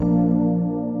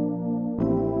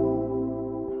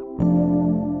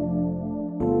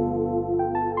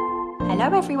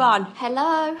Hello everyone.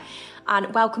 Hello.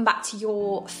 And welcome back to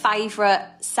your favourite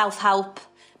self-help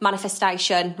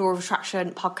manifestation, law of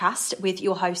attraction podcast with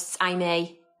your hosts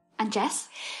Amy and Jess.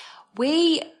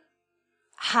 We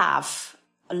have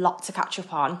a lot to catch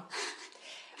up on.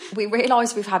 We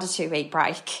realise we've had a 2-week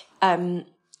break.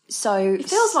 So it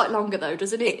feels like longer though,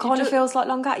 doesn't it? It kind of feels like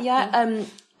longer, yeah.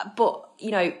 But,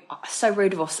 you know, so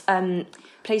rude of us.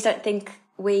 Please don't think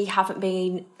we haven't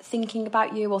been thinking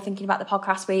about you or thinking about the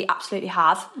podcast. We absolutely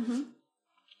have. Mm-hmm.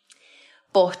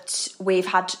 But we've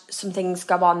had some things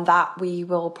go on that we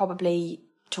will probably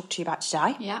talk to you about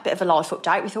today. Yeah. Bit of a life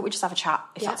update. We thought we'd just have a chat,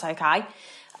 if that's okay.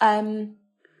 And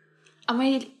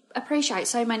we appreciate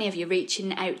so many of you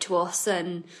reaching out to us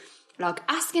and like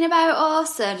asking about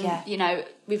us, and you know,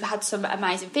 we've had some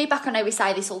amazing feedback. I know we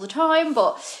say this all the time,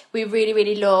 but we really,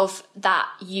 really love that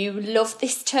you love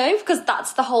this too, because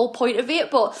that's the whole point of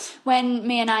it. But when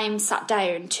me and Aim sat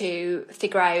down to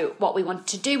figure out what we wanted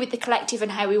to do with the collective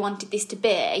and how we wanted this to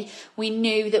be, we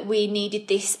knew that we needed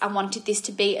this and wanted this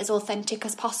to be as authentic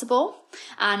as possible.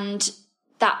 And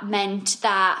that meant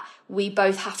that we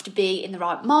both have to be in the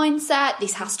right mindset.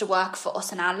 This has to work for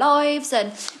us and our lives.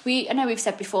 And I know we've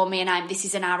said before, me and Aim, this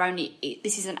isn't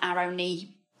our only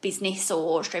business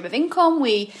or stream of income.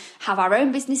 We have our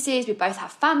own businesses. We both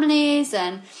have families,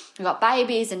 and we've got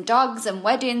babies and dogs and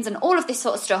weddings and all of this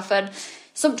sort of stuff. And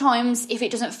sometimes if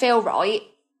it doesn't feel right,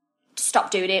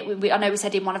 stop doing it. I know we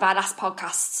said in one of our last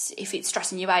podcasts, if it's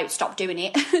stressing you out, stop doing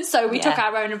it. So we took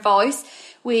our own advice.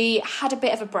 We had a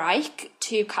bit of a break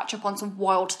to catch up on some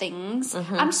wild things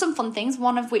and some fun things,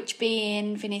 one of which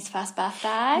being Vinny's first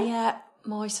birthday. Yeah,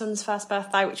 my son's first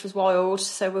birthday, which was wild,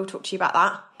 so we'll talk to you about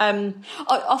that.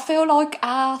 I feel like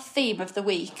our theme of the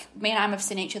week, me and Am have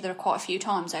seen each other quite a few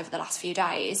times over the last few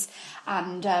days,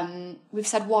 and we've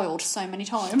said wild so many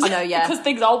times. I know, yeah. Because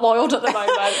things are wild at the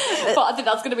moment. But I think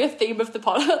that's going to be a theme of the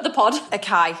pod.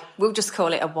 Okay, we'll just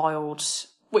call it a wild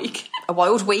week. A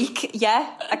wild week, yeah.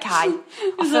 Okay.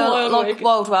 I feel like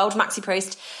Wild World, Maxi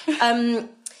Priest. Okay.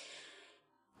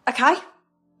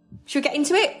 Should we get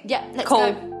into it? Yeah, let's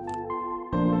go.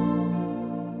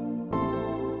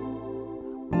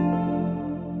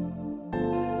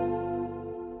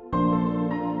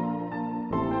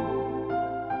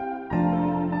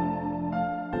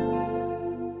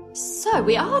 So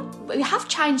we have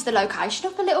changed the location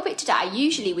up a little bit today.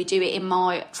 Usually we do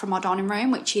it from my dining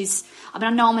room, which is, I mean, I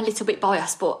know I'm a little bit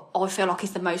biased, but I feel like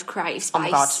it's the most creative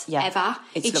space ever.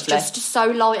 It's just so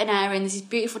light and airy, and there's this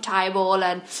beautiful table,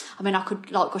 and I mean, I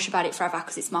could like gush about it forever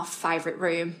because it's my favourite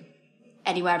room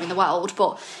anywhere in the world.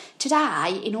 But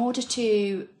today, in order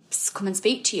to come and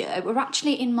speak to you, we're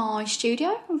actually in my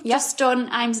studio. We've just done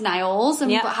Aim's nails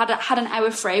and had an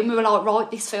hour free, and we were like,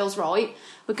 right, this feels right.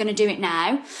 We're going to do it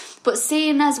now. But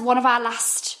seeing as one of our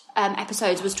last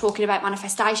episodes was talking about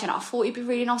manifestation, I thought it'd be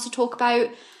really nice to talk about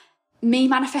me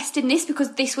manifesting this,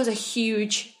 because this was a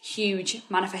huge, huge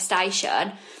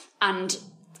manifestation. And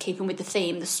keeping with the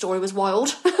theme, the story was wild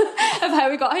of how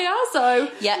we got here.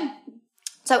 So, yeah.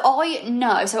 So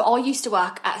I used to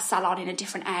work at a salon in a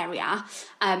different area,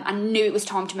 and knew it was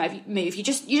time to move. You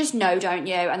just know, don't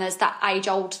you? And there's that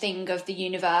age-old thing of the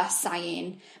universe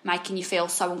saying, making you feel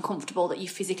so uncomfortable that you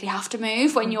physically have to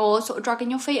move when you're sort of dragging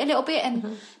your feet a little bit,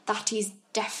 and that is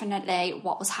definitely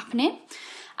what was happening.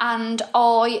 And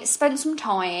I spent some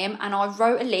time and I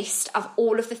wrote a list of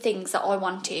all of the things that I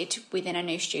wanted within a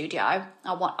new studio.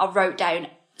 I wrote down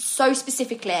so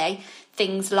specifically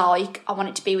things like, I want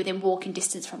it to be within walking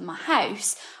distance from my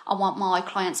house. I want my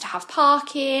clients to have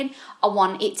parking. I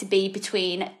want it to be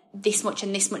between this much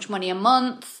and this much money a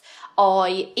month.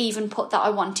 I even put that I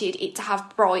wanted it to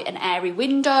have bright and airy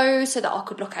windows so that I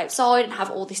could look outside and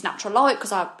have all this natural light,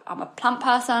 because I'm a plant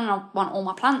person and I want all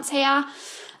my plants here.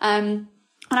 And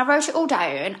I wrote it all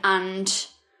down and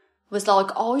was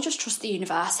like, I just trust the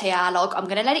universe here. Like, I'm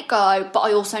going to let it go, but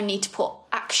I also need to put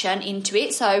action into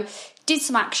it. So did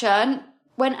some action,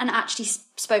 went and actually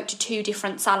spoke to 2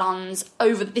 different salons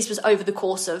this was over the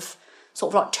course of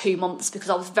sort of like 2 months, because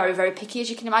I was very, very picky, as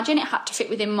you can imagine. It had to fit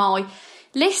within my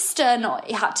list, and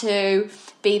it had to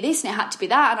be this and it had to be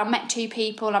that. And I met 2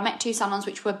 people, and I met 2 salons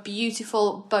which were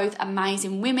beautiful, both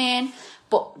amazing women,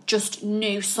 but just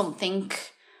knew something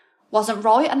wasn't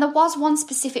right. And there was one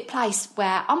specific place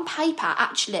where on paper,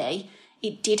 actually,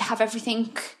 it did have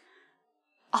everything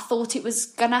I thought it was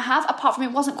going to have, apart from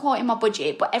it wasn't quite in my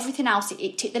budget, but everything else,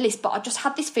 it ticked the list. But I just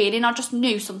had this feeling, I just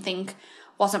knew something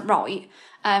wasn't right,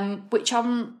 which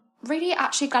I'm really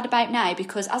actually glad about now,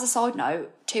 because as a side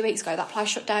note, 2 weeks ago, that place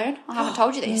shut down. I haven't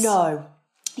told you this. No.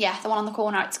 Yeah, the one on the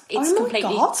corner, it's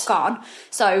completely gone.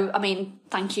 So, I mean,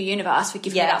 thank you, universe, for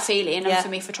giving me that feeling and for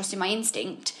me for trusting my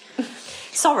instinct.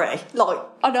 Sorry, like,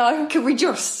 I know. can we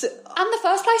just... And the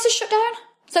first place is shut down.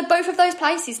 So both of those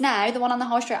places now, the one on the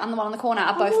high street and the one on the corner,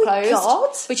 are both closed.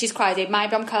 God. Which is crazy.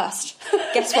 Maybe I'm cursed.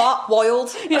 Guess what? Wild.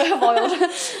 Yeah, wild.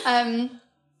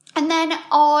 And then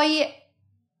I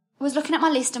was looking at my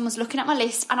list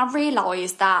and I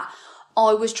realised that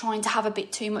I was trying to have a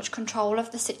bit too much control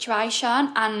of the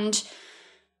situation, and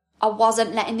I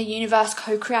wasn't letting the universe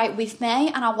co-create with me,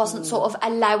 and I wasn't sort of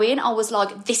allowing. I was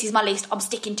like, this is my list, I'm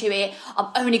sticking to it,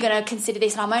 I'm only going to consider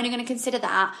this and I'm only going to consider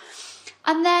that.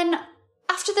 And then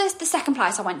after the second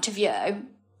place I went to view,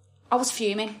 I was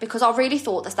fuming because I really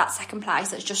thought that second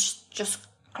place that's just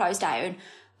closed down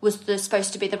was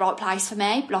supposed to be the right place for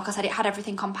me. Like I said, it had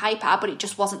everything on paper, but it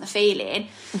just wasn't the feeling.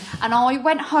 And I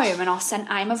went home and I sent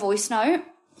Aim a voice note.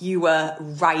 You were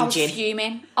raging. I was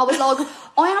fuming. I was like,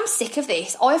 I am sick of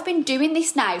this. I have been doing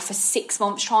this now for 6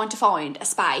 months, trying to find a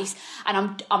space,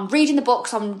 and I'm reading the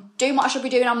books, I'm doing what I should be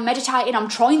doing, I'm meditating, I'm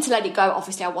trying to let it go.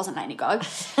 Obviously, I wasn't letting it go.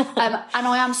 And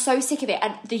I am so sick of it.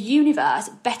 And the universe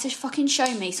better fucking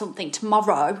show me something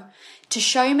tomorrow to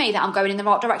show me that I'm going in the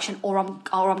right direction, or I'm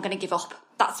going to give up.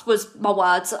 That was my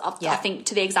words, I think,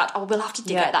 to the exact... I will have to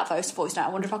dig out that voice note. I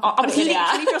wonder if I can put it in here. I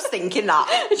was literally just thinking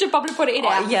that. I should probably put it in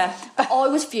here. Yeah. But I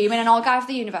was fuming, and I gave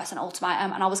the universe an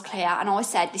ultimatum, and I was clear, and I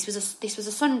said this was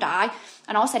a Sunday,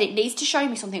 and I said it needs to show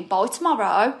me something by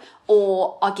tomorrow,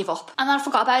 or I give up. And then I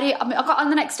forgot about it. I got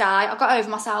on the next day, I got over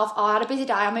myself, I had a busy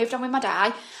day, I moved on with my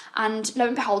day, and lo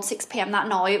and behold, 6 p.m. that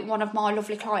night, one of my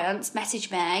lovely clients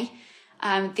messaged me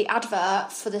the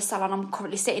advert for the salon I'm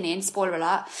currently sitting in, spoiler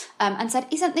alert, and said,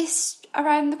 isn't this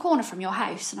around the corner from your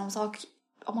house? And I was like,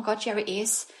 oh my God, yeah, it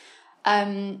is.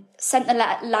 Sent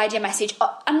the lady a message,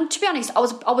 and to be honest, I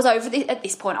was over at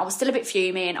this point. I was still a bit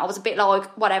fuming. I was a bit like,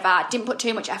 whatever, didn't put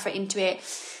too much effort into it.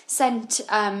 Sent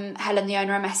Helen, the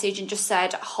owner, a message and just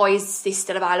said, hi, is this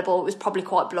still available? It was probably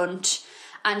quite blunt.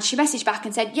 And she messaged back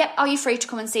and said, yep, are you free to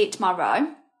come and see it tomorrow?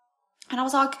 And I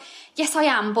was like, yes, I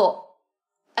am, but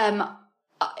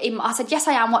I said, yes,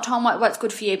 I am. What time works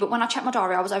good for you? But when I checked my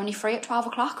diary, I was only free at 12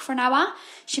 o'clock for an hour.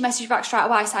 She messaged back straight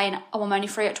away saying, oh, I'm only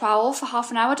free at 12 for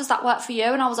half an hour. Does that work for you?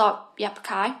 And I was like, yep,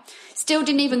 okay. Still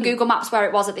didn't even Google Maps where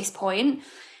it was at this point.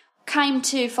 Came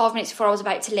to 5 minutes before I was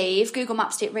about to leave. Google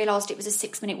Mapped it, realised it was a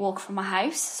 6-minute walk from my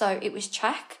house. So it was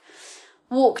check.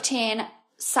 Walked in,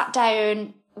 sat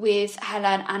down with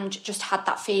Helen and just had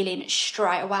that feeling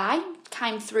straight away.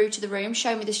 Came through to the room,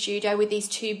 showed me the studio with these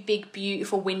 2 big,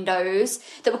 beautiful windows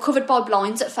that were covered by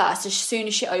blinds at first. As soon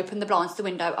as she opened the blinds to the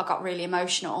window, I got really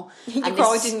emotional. You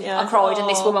cried, didn't you? I cried, and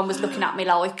this woman was looking at me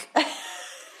like,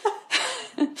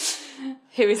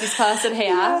 who is this person here?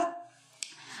 Yeah.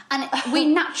 And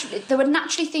there were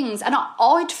naturally things, and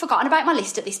I'd forgotten about my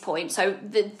list at this point. So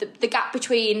the gap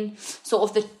between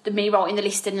sort of the me writing the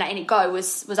list and letting it go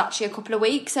was actually a couple of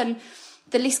weeks, and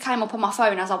the list came up on my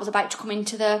phone as I was about to come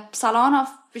into the salon,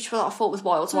 which I thought was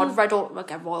wild. So I'd read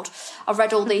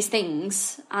all these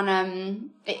things, and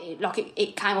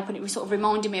it came up and it was sort of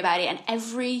reminding me about it. And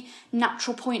every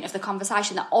natural point of the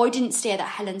conversation that I didn't steer, that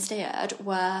Helen steered,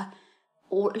 were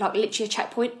like literally a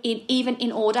checkpoint, even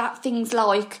in order. Things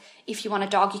like, if you want a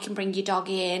dog, you can bring your dog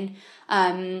in.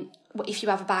 If you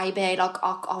have a baby,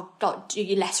 I'll do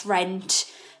you less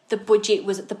rent. The budget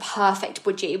was the perfect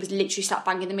budget. It was literally slap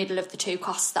bang in the middle of the 2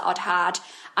 costs that I'd had.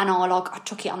 And I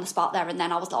took it on the spot there, and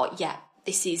then I was like, yeah,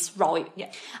 this is right.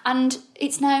 Yeah. And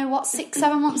it's now,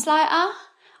 6-7 months later,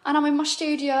 and I'm in my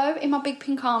studio, in my big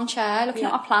pink armchair, looking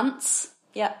at my plants.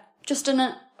 Yeah. Just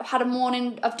had a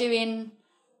morning of doing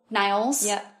nails.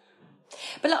 Yeah.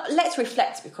 But let's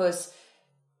reflect, because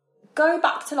go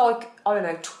back to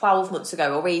 12 months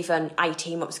ago, or even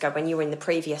 18 months ago when you were in the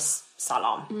previous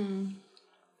salon.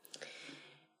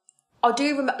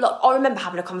 I remember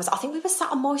having a conversation. I think we were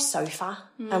sat on my sofa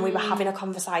and we were having a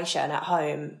conversation at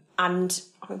home. And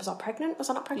was I pregnant? Was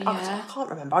I not pregnant? Yeah. I can't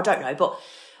remember. I don't know. But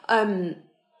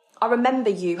I remember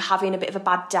you having a bit of a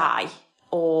bad day,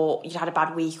 or you'd had a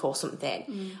bad week or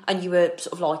something, and you were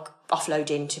sort of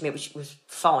offloading to me, which was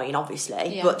fine,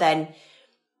 obviously. Yeah. But then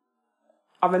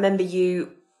I remember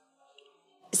you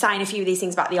saying a few of these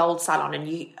things about the old salon,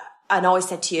 and I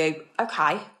said to you,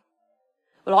 okay,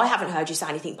 well, I haven't heard you say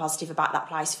anything positive about that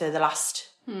place for the last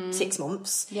 6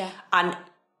 months. Yeah. And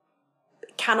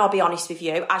can I be honest with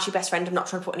you, as your best friend, I'm not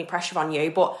trying to put any pressure on you,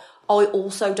 but I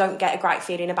also don't get a great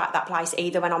feeling about that place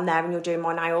either. When I'm there and you're doing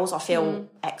my nails, I feel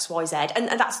X, Y, Z. And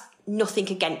that's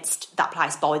nothing against that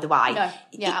place, by the way. No,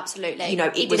 yeah, absolutely.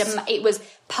 It was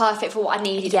perfect for what I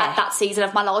needed at that season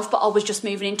of my life, but I was just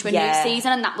moving into a new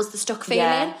season, and that was the stuck feeling.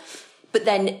 Yeah. But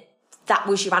then that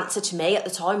was your answer to me at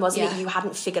the time, wasn't it? You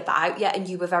hadn't figured that out yet, and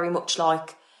you were very much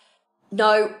like,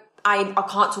 no, I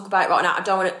can't talk about it right now. I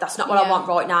don't want to, that's not what I want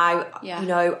right now. Yeah. You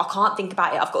know, I can't think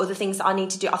about it. I've got other things that I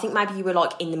need to do. I think maybe you were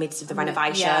like in the midst of the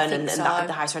renovation and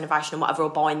the house renovation and whatever, or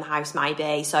buying the house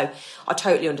maybe. So I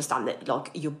totally understand that like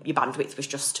your bandwidth was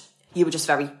just, you were just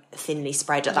very thinly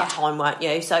spread at that time, weren't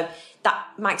you? So that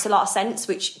makes a lot of sense,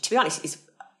 which to be honest is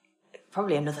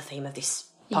probably another theme of this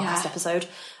podcast episode.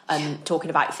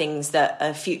 Talking about things that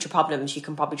are future problems you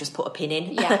can probably just put a pin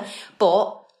in. Yeah.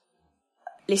 But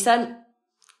listen,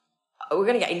 we're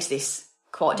going to get into this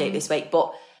quite deep this week,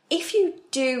 but if you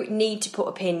do need to put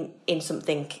a pin in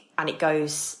something and it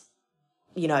goes,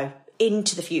 you know,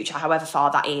 into the future, however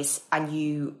far that is, and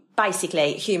you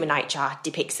basically, human nature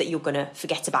depicts that you're going to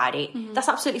forget about it, that's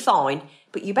absolutely fine,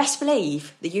 but you best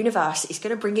believe the universe is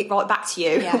going to bring it right back to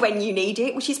you when you need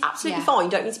it, which is absolutely fine.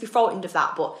 You don't need to be frightened of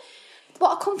that, but...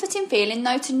 What a comforting feeling,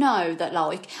 though, to know that,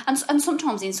 like, and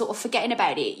sometimes in sort of forgetting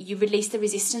about it, you release the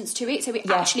resistance to it, so it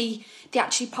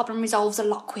the problem resolves a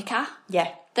lot quicker.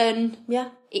 Yeah. Than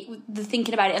the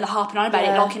thinking about it and the harping on about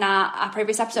it, like in our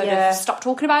previous episode of stop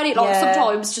talking about it. Like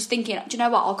sometimes just thinking, do you know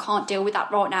what? I can't deal with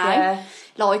that right now. Yeah.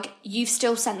 Like you've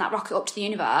still sent that rocket up to the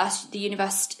universe. The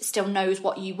universe still knows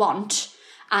what you want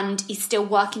and is still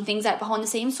working things out behind the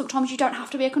scenes. Sometimes you don't have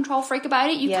to be a control freak about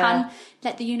it. You can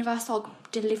let the universe like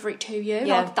deliver it to you.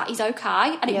 Like that is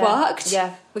okay, and it worked.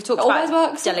 Yeah, we've talked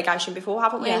about delegation before,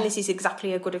 haven't we? And this is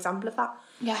exactly a good example of that.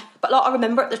 Yeah, but like I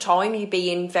remember at the time you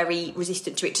being very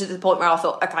resistant to it, to the point where I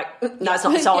thought, okay, no, it's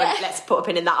not the time. Let's put a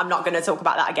pin in that. I'm not going to talk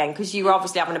about that again, because you were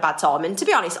obviously having a bad time. And to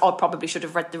be honest, I probably should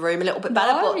have read the room a little bit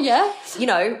better. But you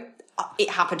know, it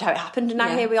happened how it happened, and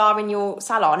now here we are in your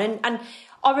salon. And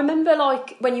I remember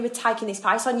like when you were taking this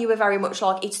place on, you were very much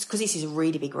like, it's because this is a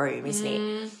really big room, isn't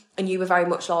it? And you were very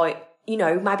much like, you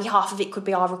know, maybe half of it could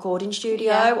be our recording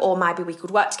studio, or maybe we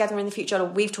could work together in the future. Or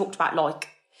we've talked about like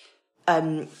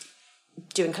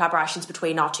doing collaborations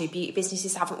between our two beauty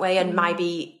businesses, haven't we? And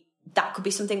maybe that could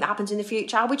be something that happens in the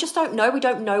future. We just don't know. We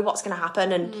don't know what's going to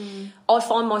happen. And I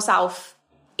find myself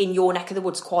in your neck of the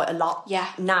woods quite a lot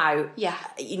now. Yeah.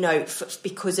 You know,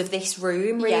 because of this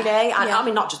room, really. And I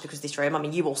mean, not just because of this room. I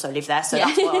mean, you also live there, so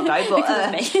that's where I'll go. But because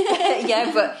of me.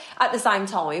 Yeah, but at the same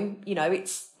time, you know,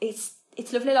 it's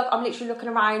lovely. Like I'm literally looking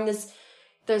around.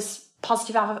 There's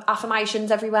positive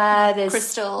affirmations everywhere. There's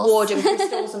crystals, wood and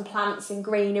crystals and plants and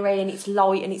greenery, and it's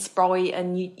light and it's bright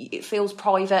and it feels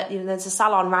private. You know, there's a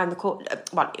salon round the corner.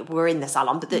 Well, we're in the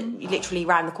salon, but literally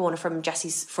round the corner from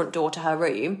Jessie's front door to her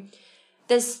room,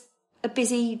 there's a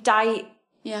busy day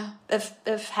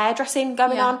of hairdressing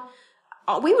going on.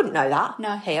 We wouldn't know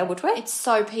that here, would we? It's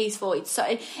so peaceful. It's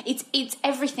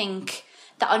everything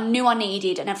that I knew I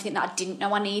needed and everything that I didn't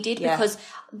know I needed, because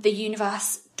the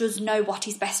universe does know what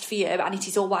is best for you, and it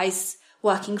is always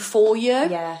working for you.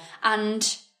 Yeah.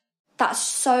 And that's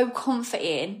so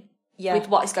comforting with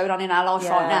what is going on in our life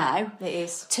right now. It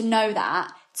is. To know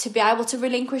that, to be able to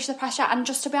relinquish the pressure, and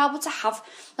just to be able to have,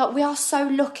 like, we are so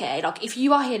lucky. Like, if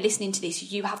you are here listening to this,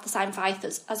 you have the same faith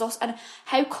as us. And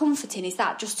how comforting is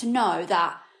that, just to know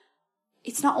that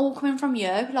it's not all coming from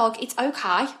you. Like, it's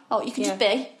okay. Like, you can just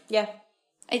be. Yeah.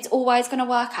 It's always going to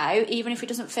work out, even if it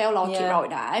doesn't feel like it right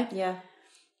now. Yeah.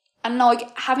 And,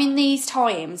 like, having these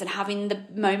times and having the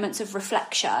moments of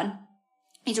reflection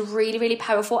is really, really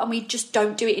powerful, and we just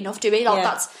don't do it enough, do we? Like,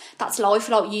 that's life.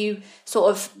 Like, you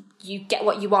get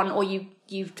what you want, or you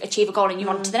achieve a goal and you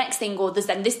want to the next thing, or there's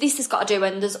then this has got to do,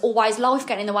 and there's always life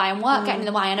getting in the way, and work getting in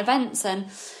the way, and events, and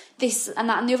this and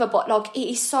that and the other. But, like, it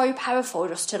is so powerful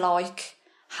just to, like,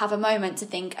 have a moment to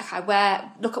think, okay,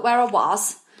 look at where I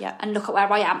was. Yeah. And look at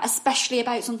where I am, especially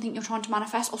about something you're trying to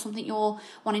manifest or something you're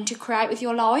wanting to create with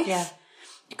your life. Yeah.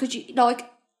 Because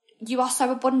you are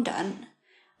so abundant,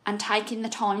 and taking the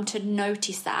time to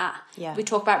notice that. Yeah. We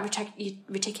talk about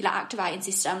reticular activating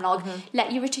system. Like,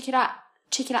 let your reticular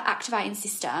activating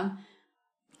system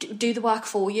do the work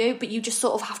for you, but you just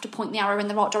sort of have to point the arrow in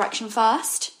the right direction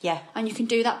first. Yeah. And you can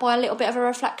do that by a little bit of a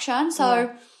reflection.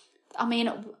 So, I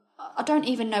mean, I don't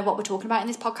even know what we're talking about in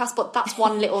this podcast, but that's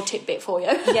one little tidbit for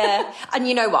you. Yeah. And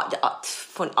you know what?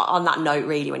 On that note,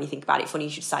 really, when you think about it, funny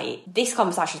you should say it. This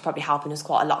conversation is probably helping us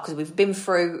quite a lot, because we've been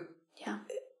through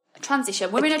a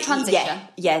transition. We're in a transition.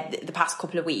 Yeah, the past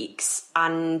couple of weeks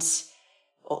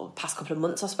or past couple of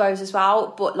months, I suppose, as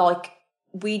well. But, like,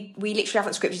 we literally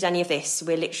haven't scripted any of this.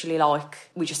 We're literally like,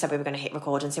 we just said we were going to hit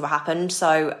record and see what happened.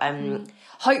 So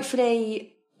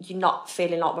hopefully you're not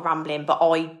feeling like we're rambling, but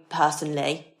I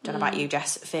personally, don't know about you,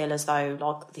 Jess, feel as though,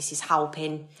 like, this is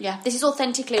helping. Yeah, this is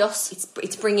authentically us.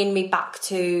 It's bringing me back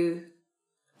to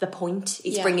the point.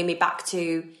 It's bringing me back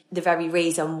to the very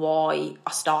reason why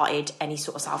I started any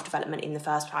sort of self-development in the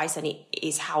first place, and it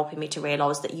is helping me to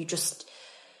realise that you just...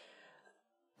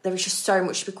 there is just so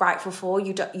much to be grateful for.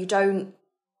 You don't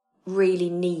really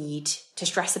need to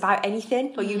stress about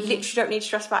anything. Like, you literally don't need to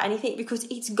stress about anything because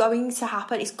it's going to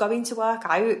happen. It's going to work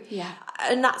out. Yeah.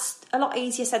 And that's a lot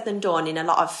easier said than done in a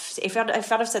lot of... If I'd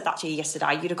have said that to you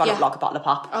yesterday, you'd have gone up like a bottle of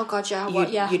pop. Oh, God,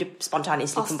 yeah. You'd have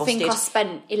spontaneously combusted. I think I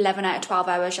spent 11 out of 12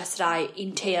 hours yesterday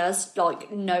in tears.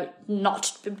 Like, no,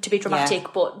 not to be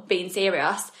dramatic, but being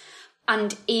serious.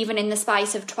 And even in the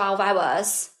space of 12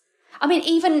 hours... I mean,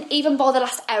 even by the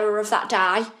last hour of that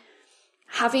day,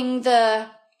 having the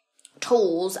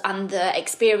tools and the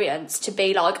experience to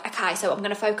be like, okay, so I'm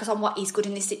going to focus on what is good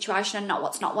in this situation and not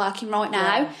what's not working right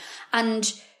now.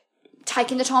 And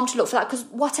taking the time to look for that, because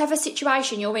whatever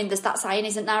situation you're in, there's that saying,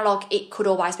 isn't there? Like, it could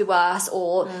always be worse,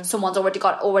 or someone's always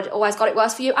got it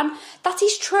worse for you. And that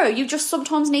is true. You just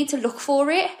sometimes need to look for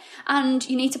it, and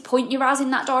you need to point your eyes in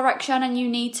that direction, and you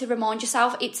need to remind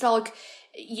yourself. It's like,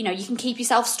 you know, you can keep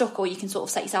yourself stuck, or you can sort of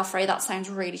set yourself free. That sounds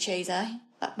really cheesy. Maybe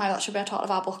that should be a title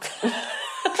of our book.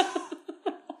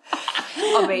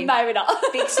 I mean, maybe not.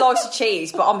 Big slice of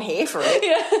cheese, but I'm here for it.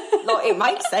 Yeah. Like, it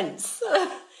makes sense.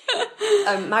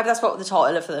 Maybe that's what the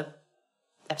title of the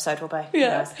episode will be.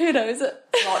 Yeah, who knows?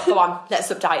 Right, go on,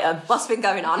 let's update them. What's been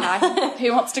going on now?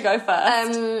 Who wants to go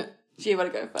first? Do you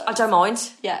want to go first? I don't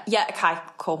mind. Yeah. Yeah, okay,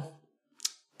 cool.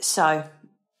 So,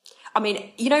 I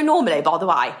mean, you know, normally, by the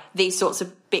way, these sorts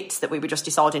of bits that we were just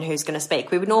deciding who's going to speak,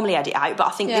 we would normally edit out, but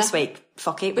I think this week,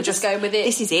 fuck it. We're just going with it.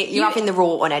 This is it. You're having the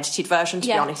raw, unedited version, to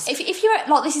be honest. If you're,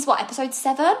 like, this is what, episode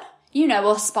 7? You know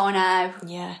us by now.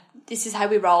 Yeah. This is how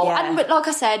we roll. Yeah. But like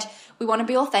I said, we want to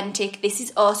be authentic. This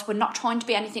is us. We're not trying to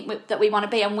be anything that we want to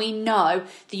be. And we know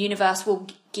the universe will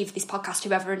give this podcast to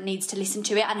whoever needs to listen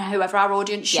to it and whoever our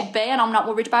audience should be. And I'm not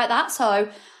worried about that. So,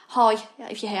 hi,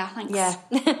 if you're here. Thanks. Yeah.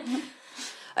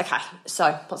 Okay,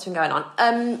 so what's been going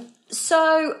on?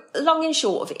 So long and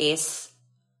short of it is,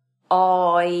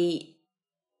 I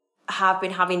have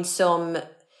been having some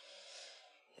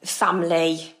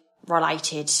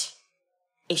family-related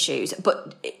issues,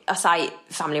 but I say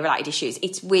family-related issues.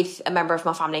 It's with a member of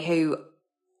my family who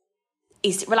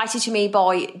is related to me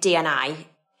by DNA,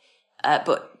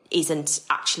 but isn't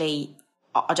actually.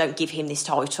 I don't give him this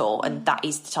title, and that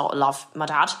is the title of my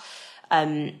dad.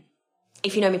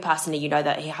 If you know me personally, you know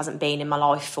that he hasn't been in my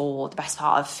life for the best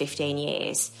part of 15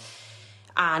 years.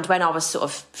 And when I was sort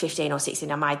of 15 or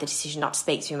 16, I made the decision not to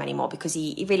speak to him anymore because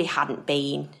he really hadn't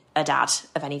been a dad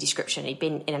of any description. He'd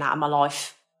been in and out of my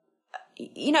life.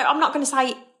 You know, I'm not going to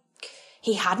say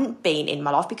he hadn't been in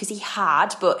my life because he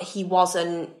had, but he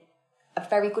wasn't a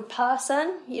very good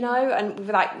person, you know, and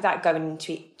without going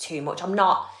into it too much,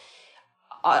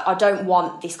 I don't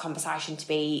want this conversation to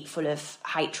be full of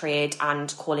hatred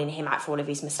and calling him out for all of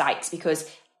his mistakes, because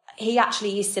he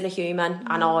actually is still a human,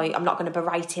 and I'm not going to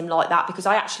berate him like that, because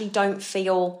I actually don't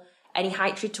feel any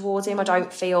hatred towards him.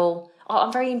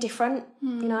 I'm very indifferent,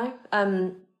 you know.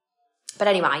 But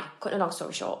anyway, cutting a long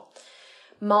story short,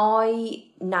 my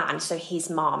nan, so his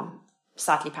mum,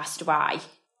 sadly passed away,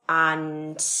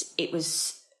 and it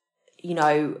was, you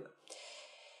know,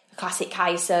 a classic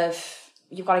case of,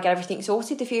 you've got to get everything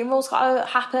sorted, the funeral's got to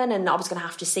happen, and I was going to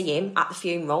have to see him at the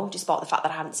funeral, despite the fact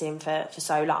that I hadn't seen him for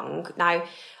so long. Now,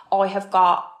 I have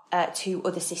got 2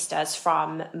 other sisters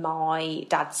from my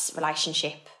dad's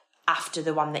relationship after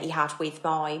the one that he had with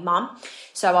my mum.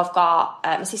 So I've got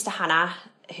my sister Hannah,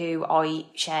 who I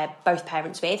share both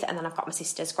parents with, and then I've got my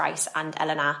sisters Grace and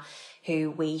Eleanor,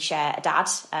 who we share a dad,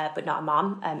 but not a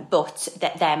mum. But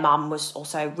their mum was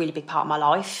also a really big part of my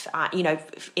life, you know,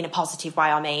 in a positive way,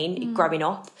 I mean, growing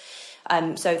up.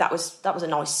 So that was a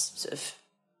nice sort of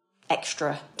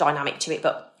extra dynamic to it.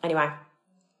 But anyway,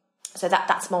 so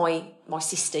that's my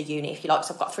sister unit, if you like.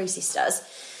 So I've got 3 sisters.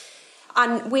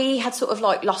 And we had sort of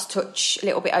like lost touch a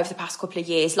little bit over the past couple of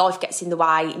years. Life gets in the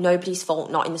way, nobody's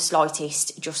fault, not in the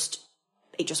slightest, it just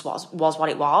was what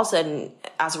it was. And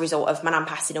as a result of my nan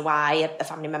passing away, a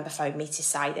family member phoned me to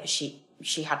say that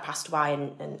she had passed away,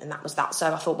 and that was that.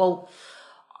 So I thought, well,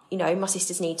 you know, my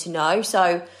sisters need to know.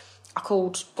 So I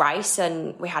called Grace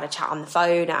and we had a chat on the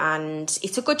phone, and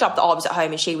it's a good job that I was at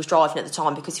home and she was driving at the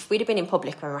time, because if we'd have been in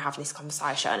public when we were having this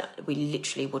conversation, we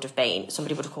literally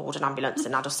somebody would have called an ambulance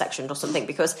and had us sectioned or something,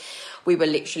 because we were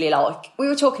literally like, we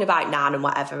were talking about Nan and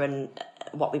whatever and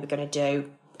what we were going to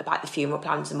do about the funeral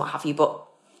plans and what have you. But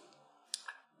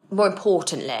more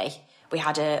importantly, we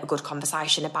had a good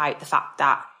conversation about the fact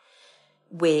that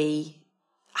we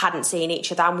hadn't seen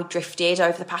each other and we drifted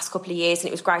over the past couple of years, and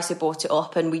it was Grace who brought it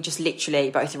up, and we just literally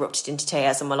both erupted into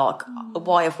tears and were like,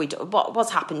 why have we done,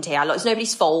 what's happened here? Like, it's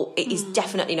nobody's fault. It is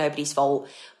definitely nobody's fault,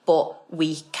 but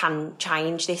we can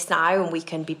change this now and we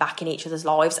can be back in each other's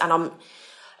lives. And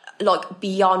like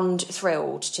beyond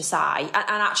thrilled to say, and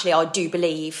actually I do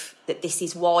believe that this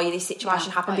is why this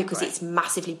situation happened, because it's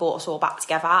massively brought us all back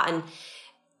together. And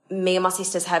me and my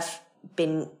sisters have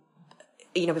been,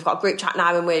 you know, we've got a group chat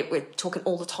now and we're talking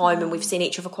all the time, and we've seen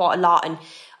each other quite a lot, and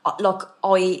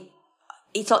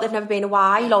it's like they've never been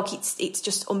away. Like it's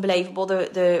just unbelievable.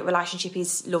 The relationship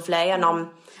is lovely, and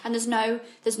and there's no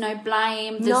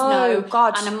blame, there's no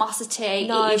animosity.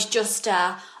 No. It is just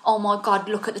oh my God,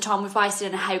 look at the time we've wasted,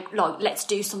 and how, like, let's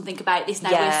do something about this now.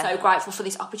 Yeah. We're so grateful for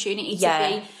this opportunity to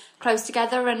be close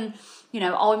together. And, you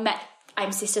know, I met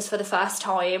AIM sisters for the first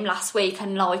time last week,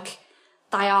 and like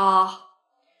they are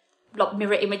like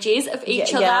mirror images of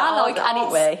each other. Like,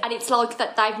 and it's like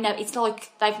that they've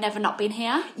never not been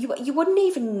here. You wouldn't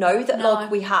even know that. No.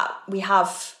 Like we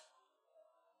have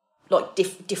like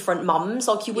different mums.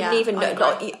 Like you wouldn't even know.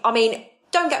 Like, I mean,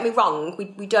 don't get me wrong.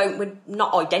 We're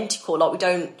not identical. Like we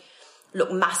don't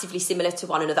look massively similar to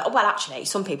one another. Well, actually,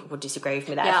 some people would disagree with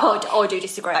me there. Yeah, I do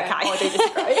disagree. Okay, I do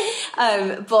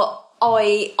disagree. But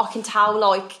I can tell,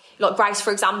 like Grace,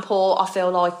 for example. I feel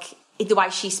like the way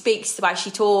she speaks, the way she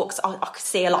talks, I could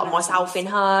see a lot of myself in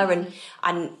her,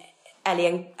 and Ellie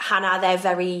and Hannah, they're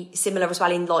very similar as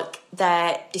well in like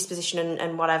their disposition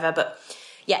and whatever. But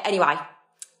yeah, anyway,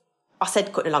 I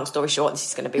said cutting a long story short, this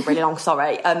is going to be really long,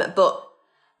 sorry. But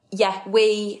yeah,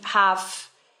 we have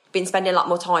been spending a lot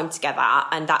more time together,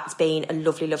 and that's been a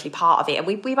lovely, lovely part of it. And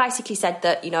we basically said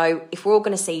that, you know, if we're all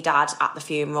going to see Dad at the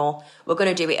funeral, we're going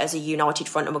to do it as a united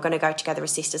front, and we're going to go together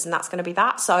as sisters, and that's going to be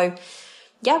that. So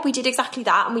yeah, we did exactly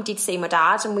that, and we did see my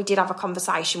dad, and we did have a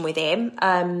conversation with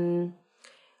him.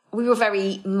 We were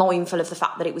very mindful of the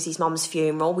fact that it was his mum's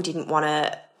funeral. We didn't want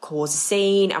to cause a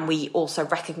scene, and we also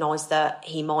recognised that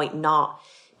he might not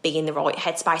be in the right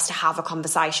headspace to have a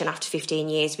conversation after 15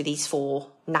 years with his 4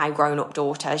 now grown-up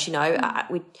daughters. You know,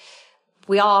 we've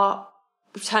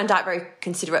turned out very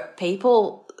considerate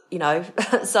people, you know.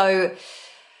 So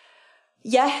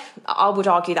yeah, I would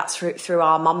argue that's through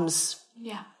our mum's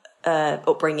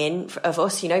upbringing of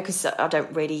us, you know, because I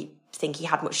don't really think he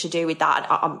had much to do with that.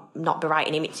 I'm not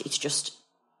berating him. It's just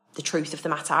the truth of the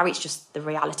matter. It's just the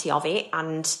reality of it.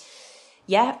 And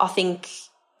yeah, I think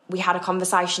we had a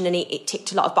conversation, and it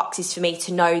ticked a lot of boxes for me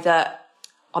to know that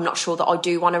I'm not sure that I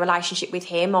do want a relationship with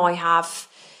him.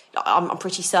 I'm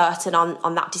pretty certain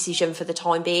on that decision for the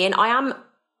time being. I am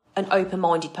an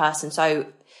open-minded person, so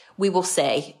we will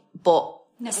see. But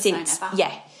since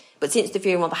the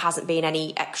funeral, there hasn't been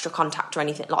any extra contact or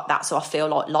anything like that. So I feel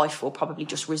like life will probably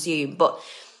just resume. But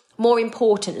more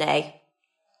importantly,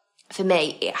 for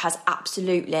me, it has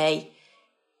absolutely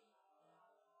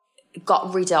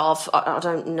got rid of, I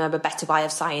don't know a better way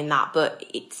of saying that, but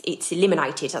it's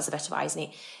eliminated, that's a better way, isn't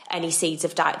it? Any seeds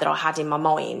of doubt that I had in my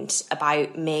mind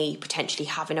about me potentially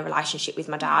having a relationship with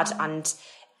my dad. And,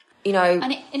 you know...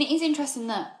 And it is interesting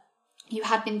that you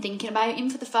had been thinking about him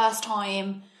for the first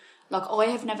time. Like, I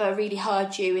have never really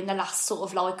heard you in the last sort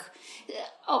of like...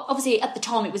 Obviously, at the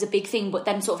time it was a big thing, but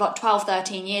then sort of like 12,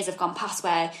 13 years have gone past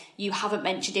where you haven't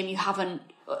mentioned him, you haven't...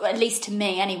 At least to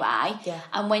me, anyway. Yeah.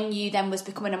 And when you then was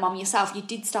becoming a mum yourself, you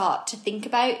did start to think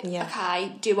about,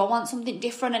 okay, do I want something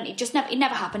different? And it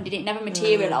never happened, did it? Never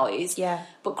materialised. Yeah.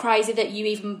 But crazy that you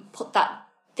even put that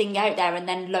thing out there, and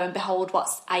then lo and behold,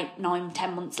 8, 9,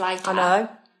 10 months later. I know.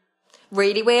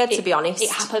 Really weird, to be honest.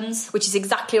 It happens. Which is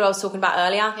exactly what I was talking about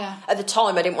earlier. Yeah. At the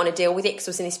time, I didn't want to deal with it because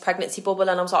I was in this pregnancy bubble,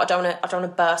 and I was like, I don't want to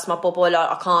burst my bubble.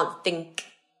 I can't think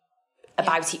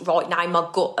about it right now. My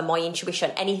gut and my intuition,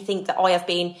 anything that I have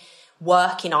been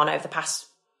working on over the past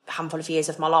handful of years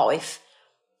of my life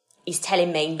is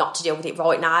telling me not to deal with it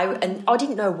right now. And I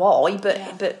didn't know why,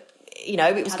 but you know,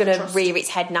 it was going to rear its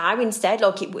head now instead.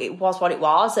 Like it was what it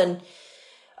was. And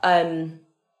I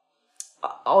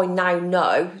now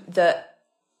know that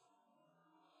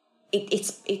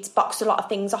it's boxed a lot of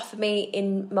things off of me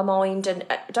in my mind. And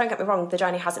don't get me wrong, the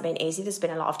journey hasn't been easy. There's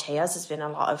been a lot of tears. There's been a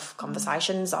lot of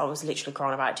conversations. I was literally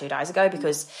crying about it 2 days ago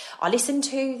because I listened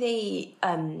to the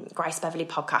Grace Beverley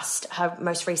podcast, her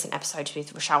most recent episode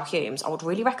with Rochelle Humes. I would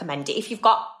really recommend it if you've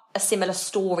got a similar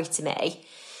story to me,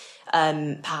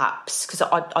 perhaps, because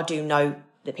I do know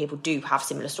that people do have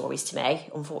similar stories to me,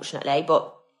 unfortunately.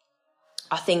 But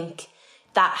I think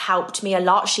that helped me a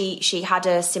lot. She had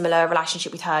a similar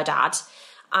relationship with her dad,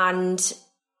 and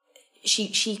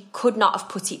she could not have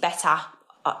put it better.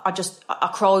 I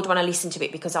cried when I listened to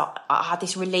it because I had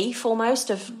this relief almost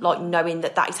of like knowing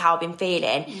that is how I've been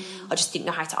feeling. I just didn't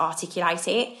know how to articulate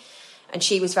it. And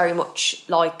she was very much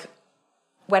like,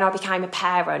 when I became a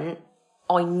parent,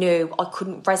 I knew I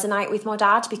couldn't resonate with my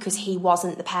dad because he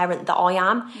wasn't the parent that I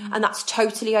am. And that's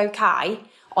totally okay.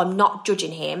 I'm not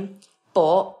judging him,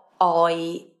 but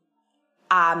I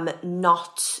am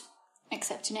not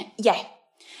accepting it. Yeah.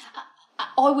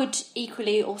 I would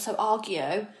equally also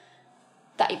argue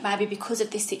that it may be because of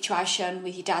this situation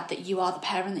with your dad that you are the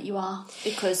parent that you are,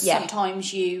 because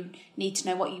sometimes you need to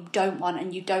know what you don't want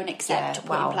and you don't accept to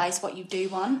put in place what you do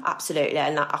want. Absolutely,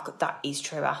 and that is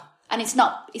true. And it's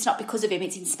not because of him;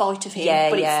 it's in spite of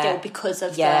him, but it's still because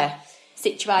of the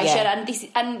situation. And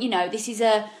this is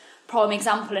a prime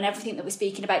example, and everything that we're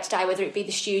speaking about today, whether it be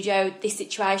the studio, this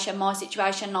situation, my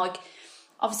situation. Like,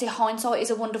 obviously, hindsight is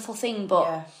a wonderful thing,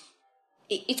 but.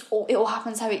 It all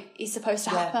happens how it is supposed to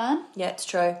happen. Yeah, it's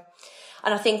true.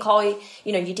 And I think your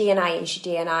DNA is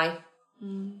your DNA.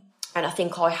 And I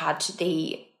think I had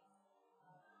the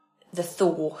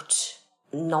thought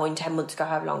 9-10 months ago,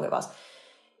 however long it was,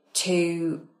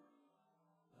 to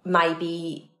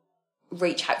maybe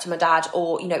reach out to my dad,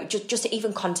 or, just to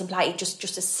even contemplate, just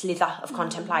a slither of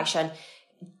contemplation.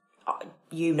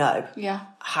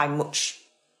 How much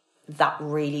that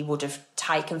really would have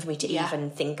taken for me to even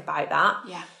think about that.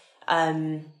 Yeah.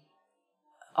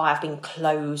 I have been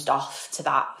closed off to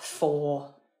that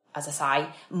for, as I say,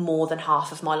 more than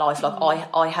half of my life. Like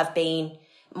I have been,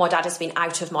 my dad has been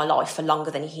out of my life for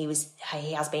longer than he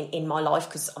has been in my life,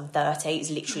 because I'm 30. It's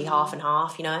literally half and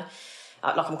half, like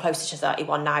I'm closer to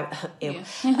 31 now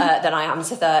than I am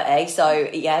to 30. So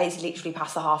it's literally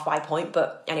past the halfway point.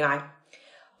 But anyway,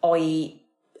 I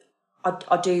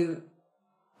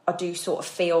do sort of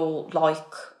feel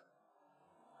like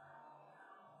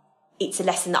it's a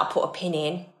lesson that I put a pin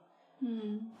in.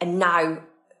 And now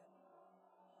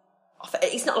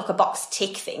it's not like a box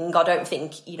tick thing. I don't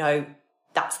think,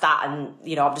 that's that, and,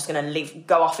 I'm just going to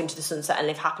go off into the sunset and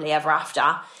live happily ever after.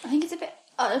 I think it's a bit,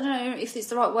 I don't know if it's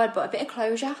the right word, but a bit of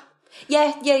closure.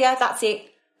 Yeah, that's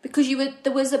it. Because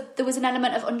there was an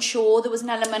element of unsure, there was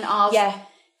an element of...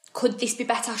 could this be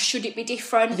better? Should it be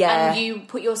different? Yeah. And you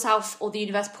put yourself, or the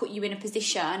universe put you in a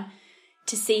position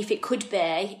to see if it could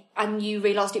be, and you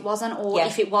realised it wasn't, or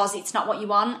if it was, it's not what you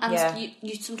want. And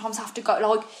you sometimes have to go,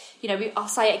 like, I'll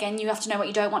say it again, you have to know what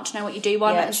you don't want to know what you do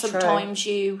want. And sometimes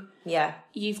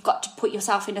you've got to put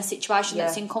yourself in a situation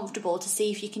that's uncomfortable to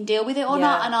see if you can deal with it or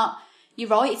not. And you're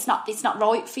right, it's not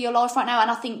right for your life right now.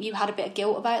 And I think you had a bit of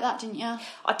guilt about that, didn't you?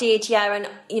 I did, yeah. And,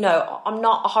 I'm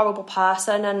not a horrible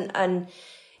person, and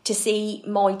to see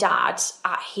my dad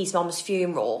at his mum's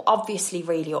funeral, obviously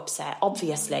really upset.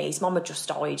 Obviously, his mum had just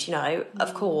died,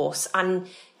 of course. And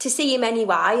to see him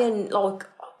anyway, and like,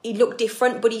 he looked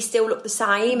different, but he still looked the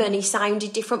same, and he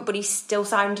sounded different, but he still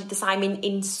sounded the same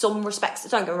in some respects.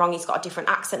 Don't get me wrong, he's got a different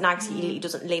accent now because he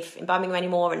doesn't live in Birmingham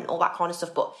anymore and all that kind of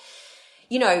stuff. But,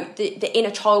 the inner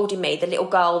child in me, the little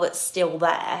girl that's still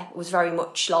there, was very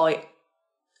much like,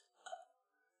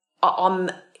 I'm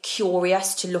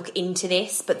curious to look into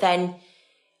this, but then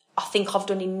I think I've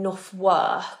done enough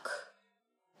work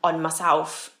on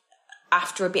myself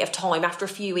after a bit of time, after a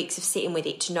few weeks of sitting with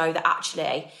it, to know that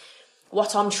actually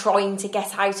what I'm trying to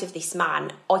get out of this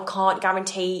man, I can't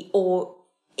guarantee or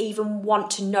even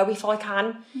want to know if I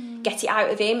can get it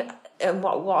out of him. And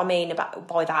what I mean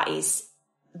by that is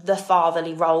the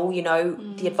fatherly role,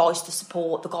 the advice, the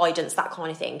support, the guidance, that kind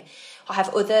of thing. I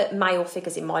have other male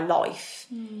figures in my life,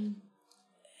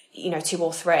 2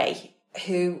 or 3,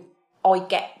 who I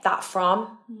get that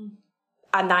from.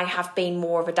 And they have been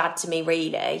more of a dad to me,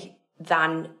 really,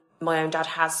 than my own dad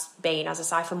has been, as I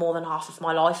say, for more than half of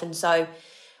my life. And so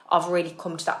I've really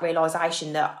come to that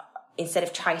realisation that instead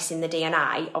of chasing the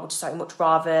DNA, I would so much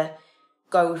rather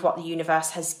go with what the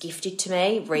universe has gifted to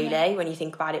me, really, when you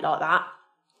think about it like that.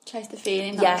 Chase the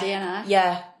feeling, not the DNA.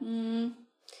 Yeah.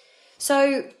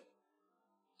 So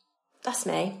that's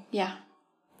me. Yeah.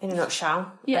 In a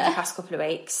nutshell, over the past couple of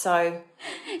weeks. So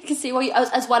you can see why,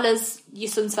 as well as your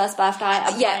son's first birthday,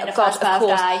 of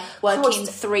birthday, working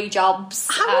 3 jobs.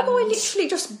 How am I literally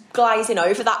just glazing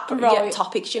over that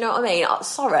topic? Do you know what I mean?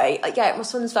 Sorry. My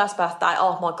son's first birthday.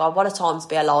 Oh my God, what a time to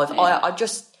be alive. Yeah.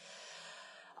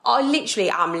 I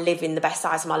literally am living the best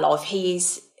days of my life.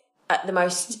 He's at the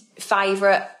most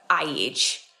favourite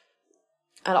age.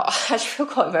 And I just feel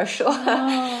quite emotional.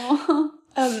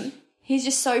 Oh. He's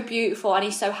just so beautiful, and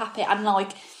he's so happy, and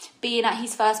like being at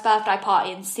his first birthday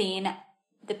party and seeing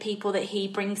the people that he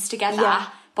brings together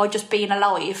by just being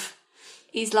alive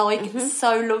is like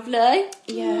so lovely.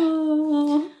 Yeah.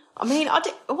 Aww. I mean, I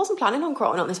wasn't planning on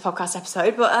crying on this podcast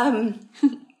episode, but I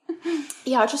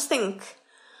just think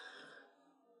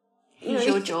it's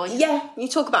your joy. Yeah, you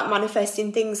talk about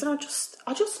manifesting things, and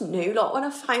I just knew, like, when I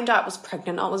found out I was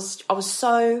pregnant, I was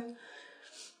so.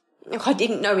 I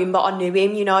didn't know him, but I knew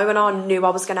him, and I knew I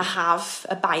was going to have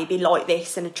a baby like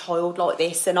this and a child like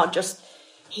this, and I just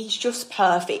he's just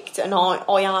perfect, and I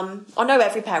know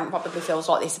every parent probably feels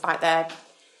like this about their...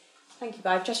 Thank you,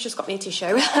 babe. Just got me a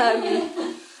tissue.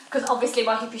 Because obviously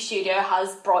my hippie studio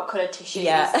has bright coloured tissues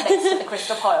next to the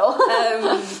crystal pile.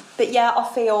 But yeah,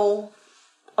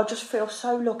 I just feel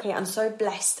so lucky and so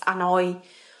blessed, and I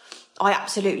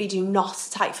absolutely do not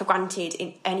take for granted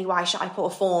in any way, shape or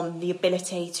form the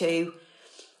ability to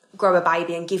grow a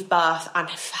baby and give birth and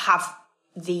have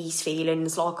these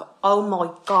feelings. Like, oh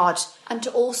my God. And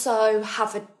to also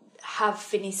have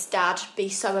Vinny's dad be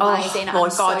so amazing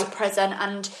and so present,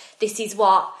 and this is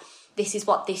what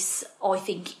this I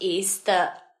think is,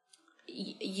 that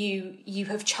you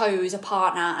have chose a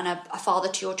partner and a father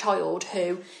to your child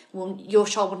who your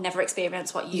child would never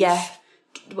experience what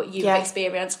you've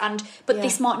experienced, but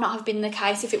this might not have been the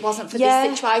case if it wasn't for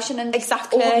this situation, and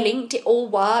exactly. It's all linked, it all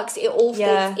works, it all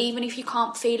fits. Even if you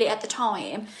can't feel it at the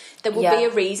time, there will be a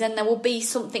reason, there will be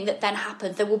something that then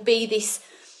happens, there will be this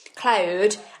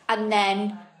cloud, and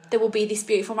then there will be this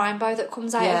beautiful rainbow that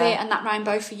comes out of it, and that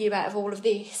rainbow for you out of all of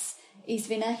this is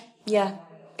Vinny. Yeah,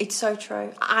 it's so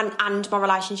true. And my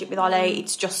relationship with Ollie,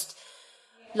 it's just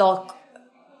like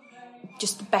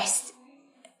just the best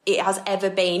it has ever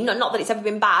been. Not that it's ever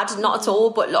been bad, not at all,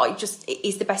 but like just it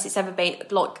is the best it's ever been.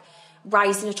 Like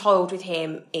raising a child with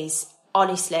him is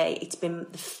honestly, it's been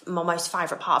my most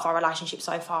favourite part of our relationship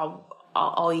so far.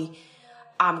 I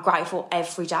am grateful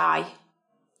every day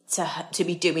to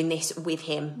be doing this with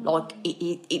him. Like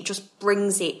it just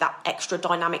brings it that extra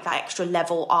dynamic, that extra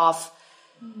level of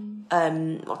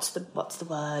what's the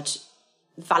word?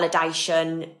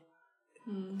 Validation.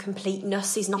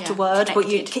 Completeness is not a word,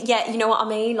 connected. But you know what I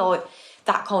mean, like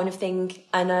that kind of thing.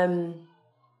 And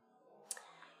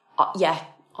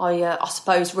I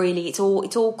suppose really it's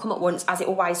all come at once, as it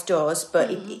always does. But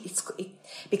it's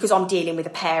because I'm dealing with a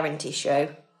parent issue,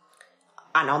 and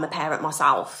I'm a parent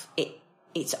myself.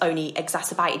 It's only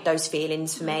exacerbated those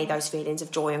feelings for me, those feelings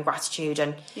of joy and gratitude.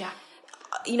 And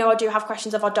you know, I do have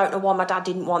questions of, I don't know why my dad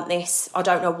didn't want this. I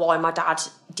don't know why my dad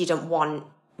didn't want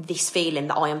this feeling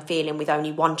that I am feeling with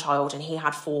only one child and he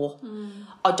had 4.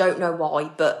 I don't know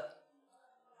why, but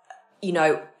you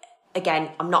know, again,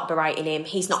 I'm not berating him.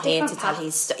 He's not here to tell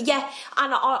his and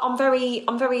I'm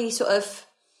very sort of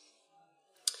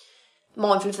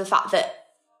mindful of the fact that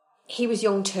he was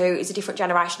young too. It's a different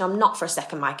generation. I'm not for a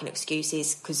second making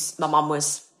excuses, because my mum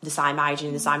was the same age and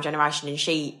in the same generation, and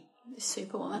she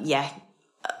superwoman.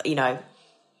 You know,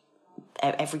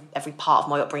 every part of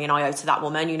my upbringing I owe to that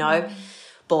woman, you know.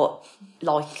 But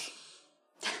like,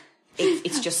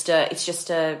 it's just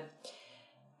a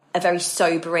very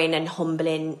sobering and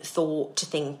humbling thought to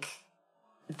think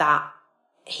that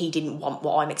he didn't want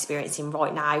what I'm experiencing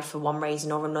right now for one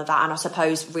reason or another. And I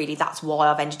suppose really that's why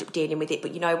I've ended up dealing with it.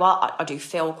 But you know what? I do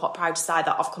feel quite proud to say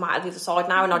that I've come out of the other side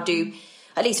now, and I do,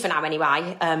 at least for now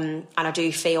anyway. And I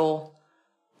do feel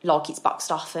like it's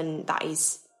boxed off, and that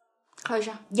is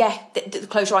closure. Yeah, the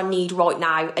closure I need right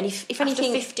now. And if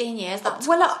anything, after 15 years, that's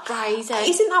crazy.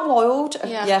 Isn't that wild?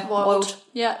 Yeah, wild.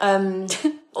 Yeah,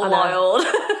 wild.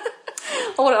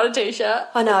 I want it on a t-shirt.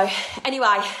 I know.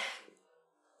 Anyway,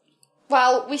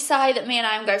 well, we say that me and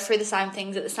Anne go through the same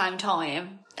things at the same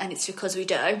time, and it's because we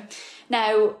do.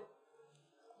 Now,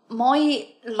 my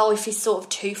life is sort of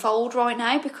twofold right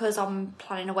now, because I'm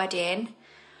planning a wedding,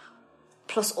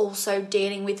 plus also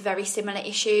dealing with very similar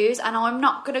issues. And I'm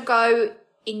not going to go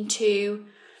into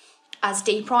as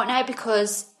deep right now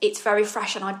because it's very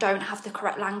fresh and I don't have the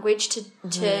correct language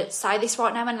to say this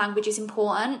right now, and language is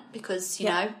important because, you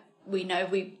know we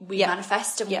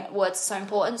manifest, and words are so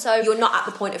important. So you're not at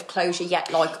the point of closure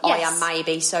yet, like I am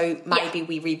maybe, so maybe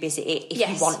we revisit it if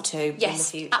you want to in the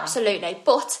future. Absolutely.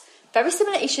 But very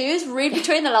similar issues, read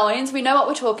between the lines, we know what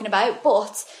we're talking about.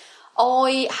 But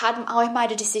I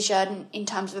made a decision in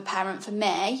terms of a parent for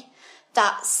me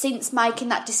that since making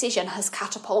that decision has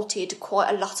catapulted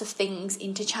quite a lot of things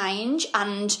into change.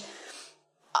 And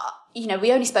you know,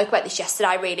 we only spoke about this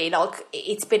yesterday, really. Like,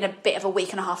 it's been a bit of a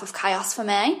week and a half of chaos for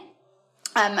me.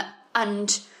 And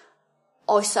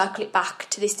I circle it back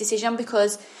to this decision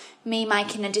because me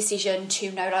making a decision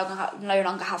to no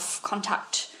longer have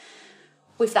contact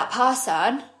with that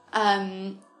person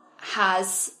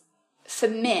has, for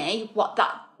me,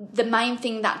 the main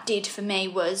thing that did for me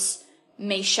was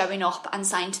me showing up and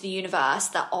saying to the universe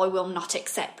that I will not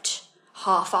accept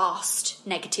half-arsed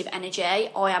negative energy.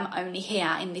 I am only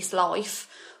here in this life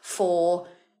for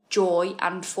joy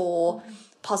and for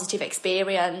positive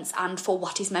experience and for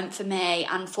what is meant for me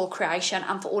and for creation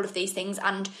and for all of these things.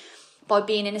 And by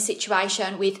being in a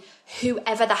situation with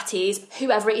whoever that is,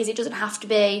 whoever it is, it doesn't have to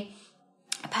be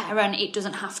a parent, it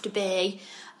doesn't have to be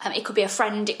it could be a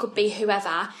friend, it could be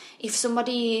whoever. If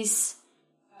somebody is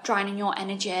draining your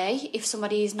energy, if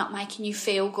somebody is not making you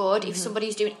feel good, if somebody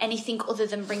is doing anything other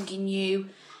than bringing you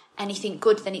anything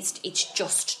good, then it's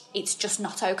just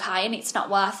not okay, and it's not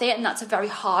worth it, and that's a very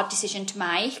hard decision to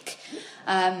make.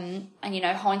 And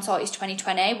hindsight is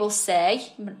 2020. We'll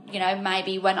see.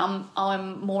 Maybe when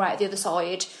I'm more out the other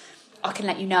side, I can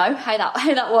let you know how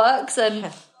that works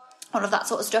and all of that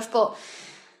sort of stuff. But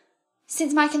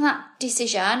since making that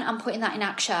decision and putting that in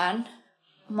action,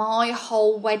 my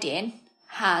whole wedding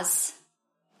has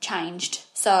changed.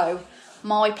 So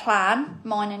mine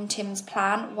and Tim's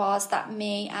plan was that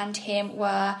me and him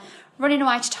were running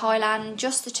away to Thailand,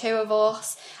 just the two of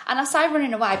us. And I say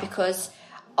running away because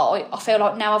I feel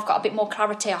like now I've got a bit more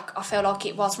clarity. I feel like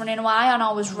it was running away, and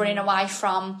I was running away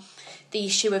from the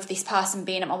issue of this person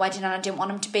being at my wedding, and I didn't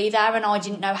want him to be there, and I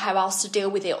didn't know how else to deal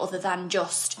with it other than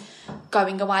just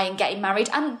going away and getting married.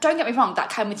 And don't get me wrong, that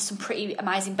came with some pretty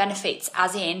amazing benefits,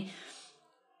 as in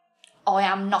I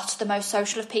am not the most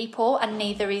social of people, and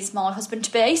neither is my husband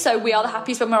to be. So we are the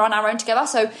happiest when we're on our own together.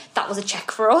 So that was a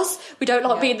check for us. We don't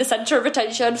like being the centre of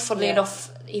attention. Funnily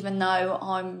enough, even though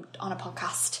I'm on a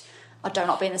podcast, I don't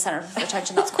like being the centre of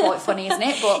attention. That's quite funny, isn't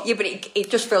it? But yeah, but it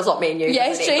just feels like me and you.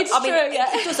 Yeah, it's true.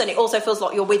 It doesn't. It also feels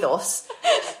like you're with us,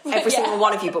 every single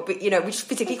one of you. But we just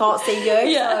physically can't see you.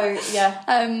 Yeah.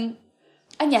 So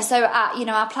yeah. So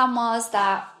our plan was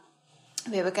that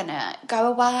we were going to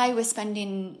go away. We're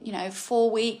spending,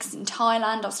 4 weeks in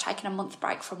Thailand. I was taking a month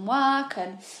break from work,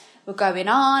 and we're going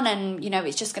on, and,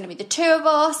 it's just going to be the two of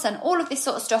us and all of this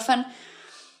sort of stuff. And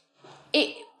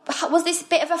it was this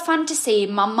bit of a fantasy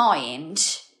in my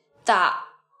mind that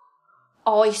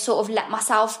I sort of let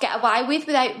myself get away with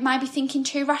without maybe thinking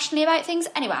too rationally about things.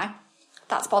 Anyway,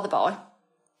 that's by the by.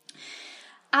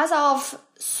 As of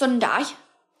Sunday,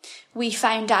 we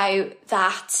found out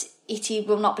that it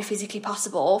will not be physically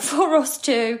possible for us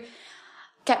to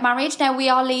get married. Now, we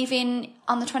are leaving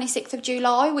on the 26th of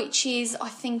July, which is, I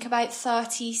think, about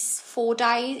 34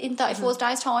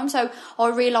 days time. So I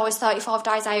realised 35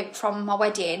 days out from my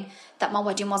wedding that my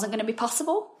wedding wasn't going to be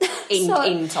possible. In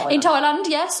Thailand? In Thailand,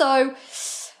 yeah. So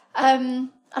a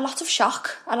lot of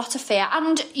shock, a lot of fear,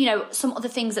 and, some other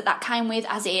things that came with,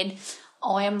 as in,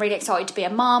 I am really excited to be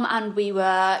a mum, and we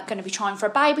were going to be trying for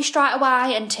a baby straight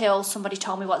away until somebody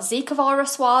told me what Zika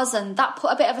virus was, and that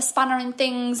put a bit of a spanner in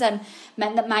things and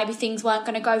meant that maybe things weren't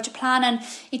going to go to plan. And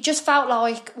it just felt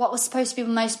like what was supposed to be the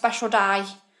most special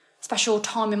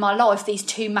time in my life, these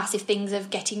two massive things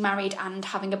of getting married and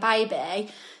having a baby,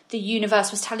 the universe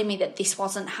was telling me that this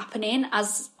wasn't happening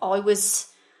as I was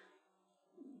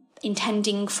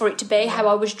intending for it to be, how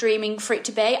I was dreaming for it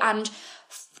to be. And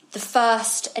the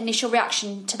first initial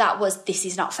reaction to that was, this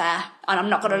is not fair. And I'm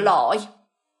not going to lie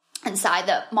and say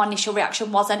that my initial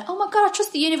reaction wasn't, oh my God, I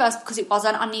trust the universe, because it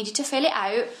wasn't. I needed to feel it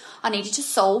out. I needed to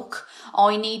sulk.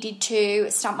 I needed to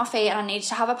stamp my feet, and I needed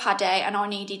to have a paddy, and I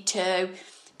needed to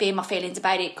be in my feelings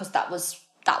about it, because that was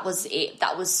it.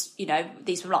 That was,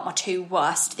 these were like my two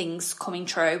worst things coming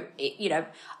true.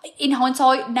 In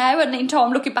hindsight now, and in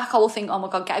time looking back, I will think, oh my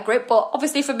God, get a grip. But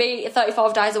obviously for me,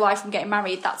 35 days away from getting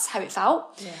married, that's how it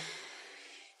felt. Yeah.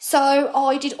 So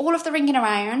I did all of the ringing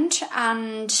around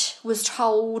and was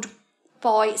told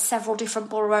by several different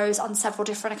boroughs on several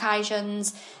different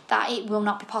occasions that it will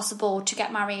not be possible to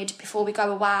get married before we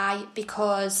go away,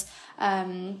 because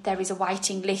there is a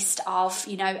waiting list of,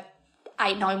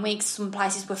 8-9 weeks. Some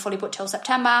places were fully booked till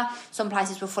September, some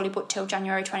places were fully booked till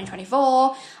January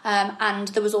 2024, and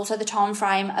there was also the time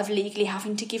frame of legally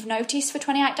having to give notice for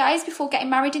 28 days before getting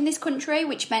married in this country,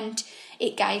 which meant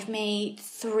it gave me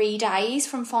 3 days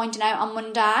from finding out on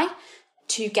Monday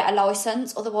to get a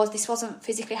licence. Otherwise this wasn't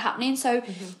physically happening. So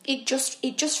it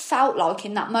just felt like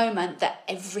in that moment that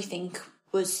everything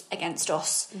was against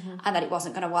us, and that it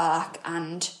wasn't going to work.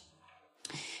 And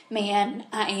me and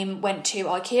Aim went to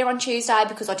IKEA on Tuesday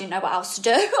because I didn't know what else to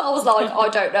do. I was like, I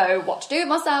don't know what to do with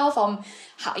myself. I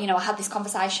had this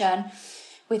conversation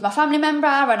with my family member,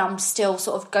 and I'm still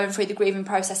sort of going through the grieving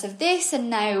process of this. And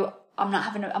now I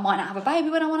might not have a baby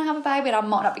when I want to have a baby, and I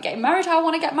might not be getting married how I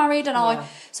want to get married. And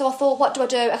so I thought, what do I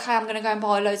do? Okay, I'm going to go and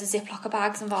buy loads of Ziploc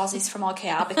bags and vases from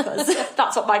IKEA because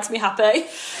that's what makes me happy.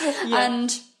 Yeah.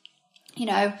 And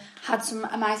had some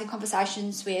amazing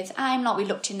conversations with Aim. Like, we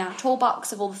looked in our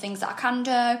toolbox of all the things that I can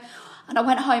do. And I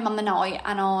went home on the night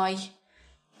and I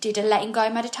did a letting go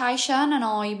meditation, and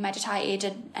I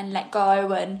meditated and let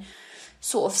go and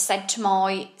sort of said to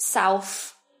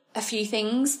myself a few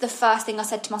things. The first thing I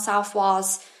said to myself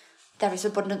was, there is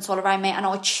abundance all around me, and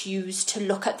I choose to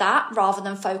look at that rather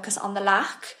than focus on the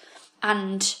lack.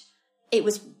 And it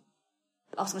was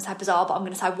I was going to say bizarre, but I'm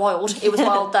going to say wild. It was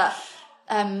wild that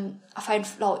I found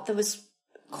like there was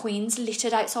coins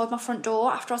littered outside my front door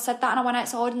after I said that, and I went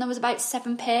outside and there was about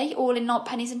 7p, all in like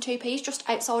pennies and 2p's just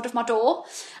outside of my door.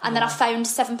 And then I found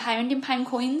 £7 in pound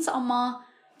coins on my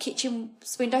kitchen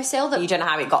windowsill. That you don't know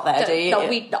how it got there, do you?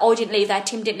 I didn't leave there,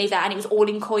 Tim didn't leave there, and it was all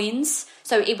in coins.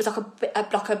 So it was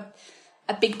like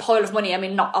a big pile of money. I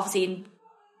mean, not obviously in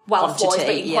wealth-wise, but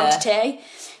in quantity.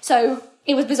 So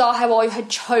it was bizarre how I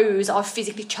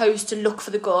physically chose to look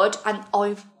for the good, and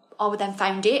I then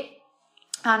found it.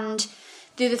 And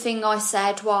the other thing I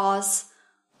said was,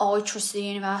 I trust the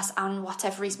universe, and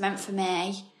whatever is meant for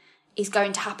me is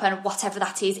going to happen, whatever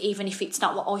that is, even if it's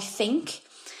not what I think.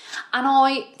 And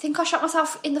I think I shot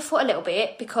myself in the foot a little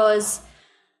bit, because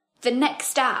the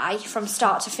next day, from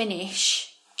start to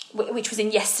finish, which was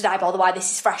in yesterday, by the way,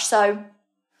 this is fresh. So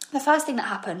the first thing that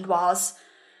happened was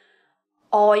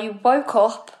I woke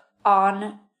up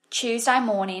on Tuesday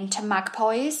morning to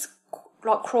magpies,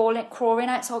 like crowing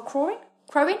outside, crowing,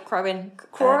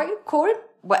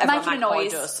 whatever making a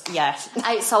noise does. Yeah.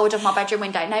 outside of my bedroom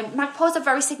window. Now, magpies are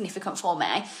very significant for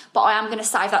me, but I am going to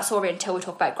save that story until we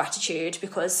talk about gratitude,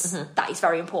 because that is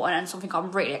very important and something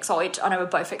I'm really excited. I know we're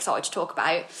both excited to talk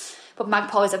about, but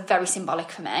magpies are very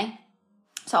symbolic for me.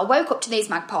 So I woke up to these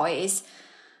magpies,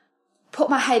 put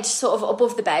my head sort of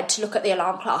above the bed to look at the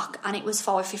alarm clock, and it was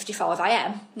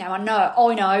 5:55am. Now I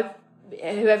know,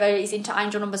 whoever is into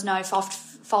angel numbers know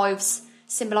fives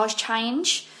symbolise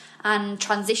change and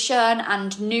transition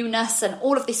and newness and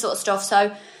all of this sort of stuff.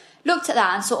 So looked at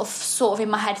that and sort of in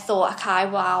my head thought, okay,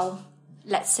 well,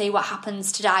 let's see what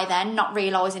happens today then, not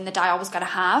realising the day I was going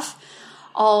to have.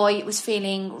 I was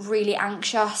feeling really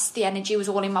anxious. The energy was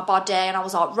all in my body, and I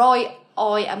was like, right,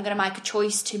 I am going to make a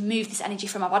choice to move this energy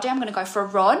from my body. I'm going to go for a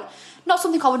run. Not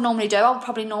something I would normally do. I would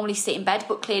probably normally sit in bed,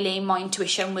 but clearly my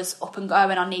intuition was up and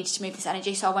going. I needed to move this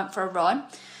energy, so I went for a run.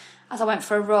 As I went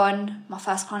for a run, my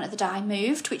first client of the day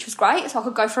moved, which was great, so I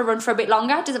could go for a run for a bit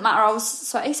longer. It doesn't matter, I was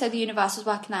sweaty, so the universe was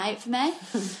working that out for me.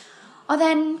 I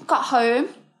then got home,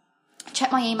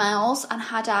 checked my emails, and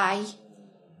had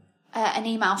an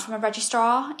email from a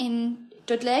registrar in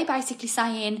Dudley, basically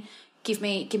saying, give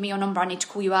me your number, I need to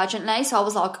call you urgently. So I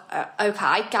was like,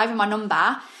 okay, gave her my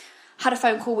number, had a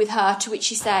phone call with her, to which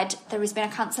she said, there has been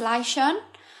a cancellation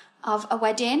of a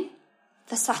wedding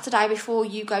the Saturday before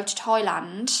you go to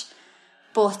Thailand,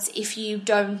 but if you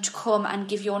don't come and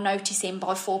give your notice in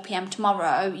by 4pm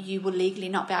tomorrow, you will legally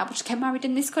not be able to get married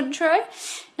in this country.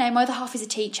 Now, my other half is a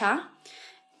teacher.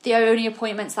 The only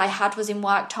appointments they had was in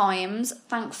work times.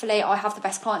 Thankfully, I have the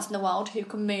best clients in the world who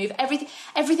can move.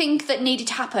 Everything that needed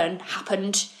to happen,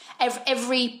 happened.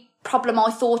 Every problem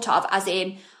I thought of, as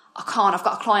in, I've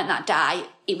got a client that day,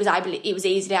 it was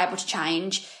easily able to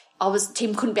change.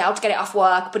 Tim couldn't be able to get it off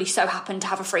work, but he so happened to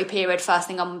have a free period first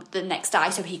thing on the next day,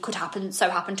 so he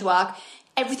happen to work.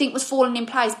 Everything was falling in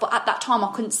place, but at that time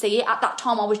I couldn't see it. At that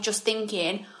time I was just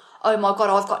thinking, oh my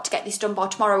God, I've got to get this done by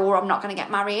tomorrow or I'm not going to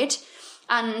get married.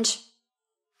 And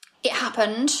it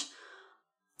happened.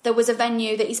 There was a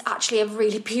venue that is actually a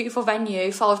really beautiful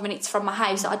venue 5 minutes from my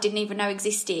house that I didn't even know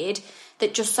existed,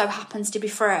 that just so happens to be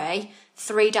free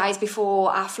 3 days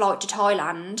before our flight to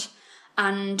Thailand.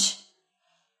 And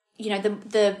you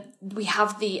know, we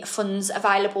have the funds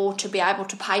available to be able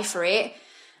to pay for it,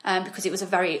 because it was a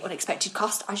very unexpected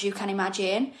cost, as you can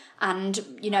imagine. And,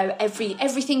 you know,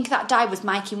 everything that day was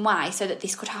making way so that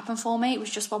this could happen for me. It was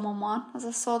just 111 as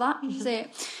I saw that. That was it.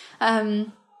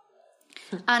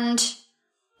 And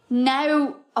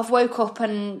now I've woke up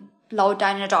and lied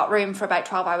down in a dark room for about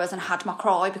 12 hours and had my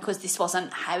cry, because this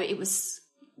wasn't how it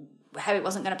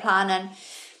wasn't going to plan. And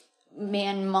me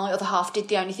and my other half did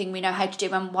the only thing we know how to do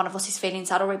when one of us is feeling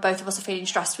sad, or both of us are feeling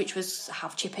stressed, which was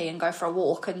have chippy and go for a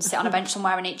walk and sit on a bench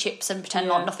somewhere and eat chips and pretend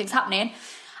like nothing's happening.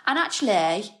 And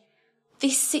actually,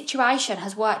 this situation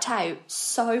has worked out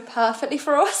so perfectly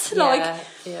for us.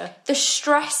 The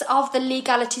stress of the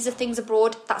legalities of things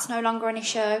abroad, that's no longer an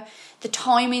issue. The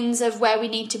timings of where we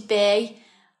need to be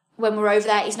when we're over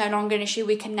there is no longer an issue.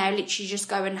 We can now literally just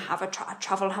go and have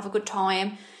travel and have a good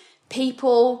time.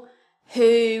 People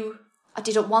who I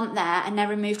didn't want there are now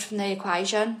removed from the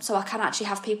equation. So I can actually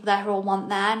have people there who I want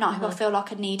there, not who I feel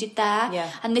like I needed there. Yeah.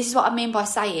 And this is what I mean by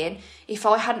saying, if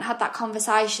I hadn't had that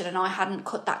conversation and I hadn't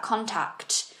cut that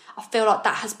contact, I feel like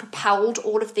that has propelled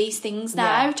all of these things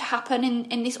now to happen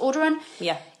in this order. And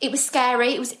it was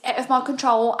scary, it was out of my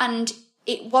control, and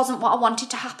it wasn't what I wanted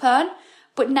to happen.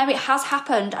 But now it has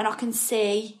happened, and I can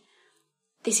see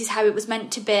this is how it was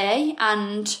meant to be.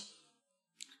 And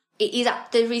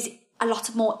there is a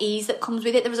lot more ease that comes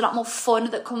with it. There is a lot more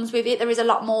fun that comes with it. There is a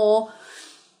lot more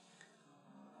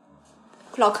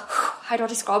like, how do I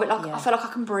describe it? Like, I feel like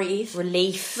I can breathe.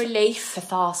 Relief.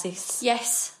 Catharsis.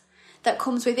 Yes, that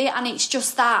comes with it. And it's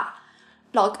just that,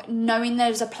 like, knowing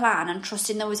there's a plan and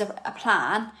trusting there was a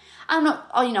plan. And,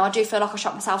 I do feel like I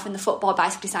shot myself in the foot by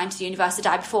basically saying to the universe the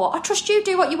day before, I trust you,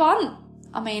 do what you want.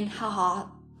 I mean,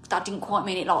 that didn't quite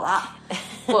mean it like that.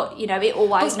 But, it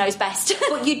always knows best.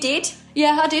 But you did.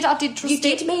 Yeah, I did trust you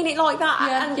did mean it like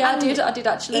that. Yeah, I did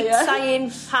actually. It's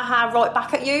saying, right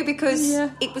back at you, because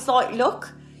it was like,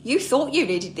 look, you thought you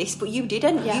needed this, but you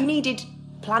didn't. Yeah. You needed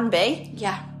plan B.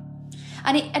 Yeah.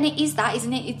 And it is that,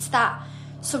 isn't it? It's that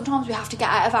sometimes we have to get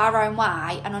out of our own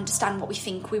way and understand what we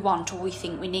think we want or we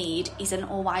think we need isn't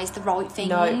always the right thing.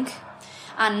 No.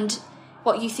 And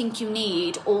what you think you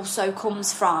need also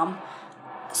comes from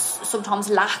sometimes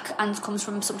lack and comes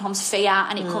from sometimes fear,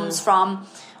 and it comes from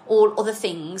all other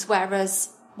things, whereas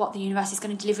what the universe is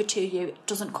going to deliver to you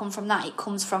doesn't come from that. It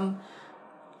comes from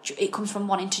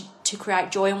wanting to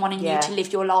create joy and wanting you to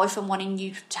live your life and wanting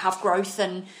you to have growth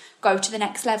and go to the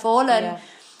next level. And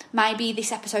maybe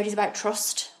this episode is about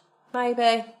trust.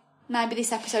 Maybe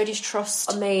this episode is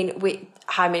trust. I mean,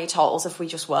 how many titles have we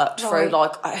just worked through?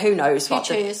 Like, who knows what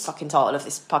the fucking title of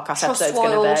this podcast episode is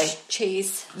going to be?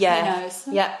 Cheese. Yeah. Who knows?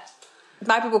 Yeah.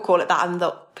 Maybe we'll call it that, and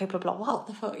people will be like, what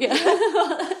the fuck? Yeah.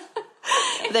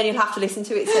 But then you'll have to listen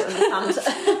to it to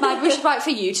understand. Maybe we should write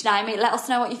for you today. Let us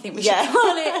know what you think we should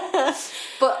call it.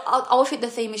 But I think the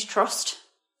theme is trust.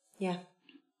 Yeah.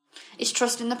 It's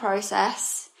trust in the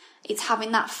process. It's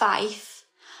having that faith.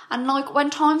 And like when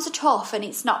times are tough and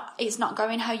it's not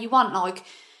going how you want, like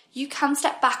you can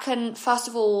step back and first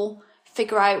of all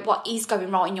figure out what is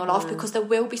going right in your life, because there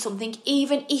will be something,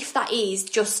 even if that is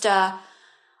just I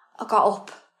got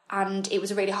up and it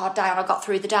was a really hard day and I got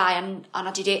through the day and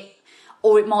I did it.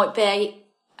 Or it might be,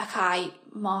 okay,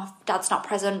 my dad's not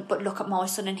present, but look at my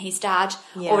son and his dad.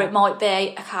 Yeah. Or it might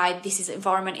be, okay, this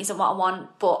environment isn't what I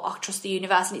want, but I trust the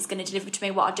universe and it's going to deliver to me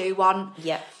what I do want.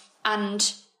 Yeah.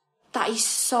 And that is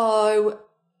so,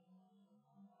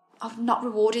 not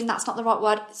rewarding, that's not the right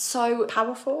word. It's so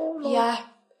powerful.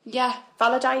 Yeah.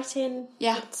 Validating.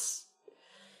 Yeah.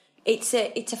 It's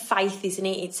a faith, isn't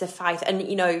it? It's a faith.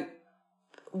 And,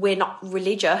 we're not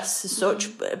religious as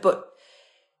such, but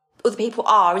other people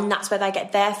are, and that's where they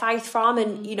get their faith from.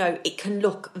 And, it can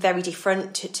look very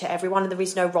different to everyone, and there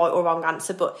is no right or wrong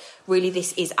answer, but really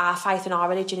this is our faith and our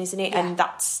religion, isn't it? Yeah. And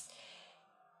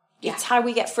it's how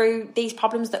we get through these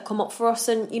problems that come up for us.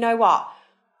 And you know what?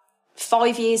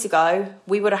 5 years ago,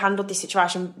 we would have handled this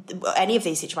situation, any of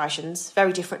these situations,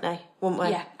 very differently, wouldn't we?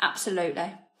 Yeah,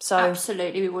 absolutely.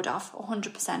 Absolutely, we would have,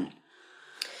 100%.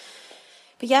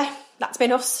 But yeah, that's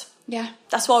been us. Yeah.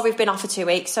 That's why we've been off for 2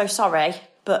 weeks, so sorry.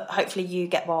 But hopefully you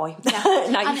get why. Yeah.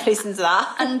 Now you've listened to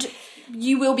that. And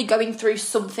you will be going through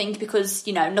something because,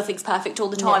 nothing's perfect all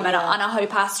the time. And I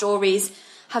hope our stories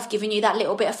have given you that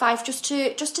little bit of faith just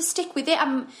to stick with it.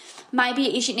 And maybe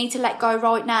it is you need to let go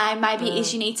right now. Maybe it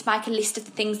is you need to make a list of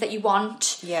the things that you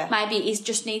want. Yeah. Maybe it is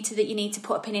just that you need to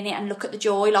put a pin in it and look at the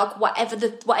joy. Like whatever the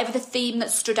theme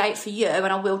that stood out for you, and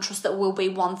I will trust that will be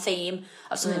one theme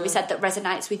of something we said that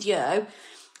resonates with you.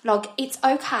 Like, it's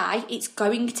okay. It's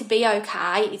going to be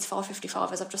okay. It's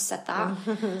 5:55, as I've just said that.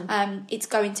 It's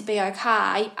going to be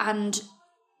okay. And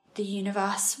the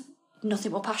universe,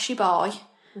 nothing will pass you by.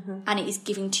 And it is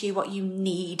giving to you what you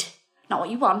need. Not what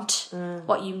you want,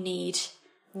 what you need.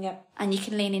 Yep. And you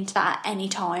can lean into that at any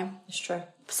time. It's true.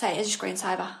 Say it as your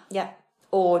screensaver. Yeah.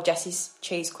 Or Jessie's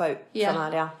cheese quote from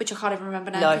earlier. Which I can't even remember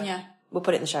now, can you? We'll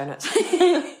put it in the show notes.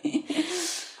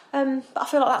 But I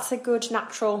feel like that's a good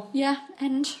natural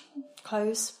end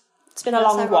close. It's been a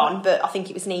long one, but I think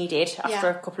it was needed after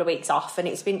a couple of weeks off, and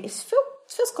it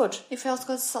feels good. It feels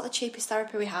good. It's like the cheapest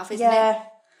therapy we have, isn't it?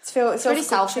 It's really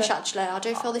selfish, actually. I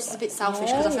do feel this is a bit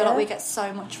selfish because I feel like we get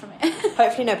so much from it.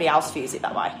 Hopefully nobody else views it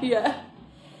that way. Yeah.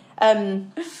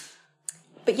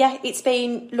 But yeah, it's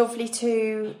been lovely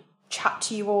to chat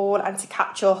to you all and to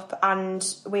catch up, and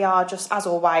we are just, as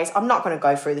always, I'm not going to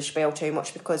go through the spiel too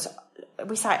much because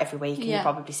we say it every week and you're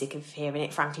probably sick of hearing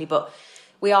it, frankly, but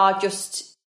we're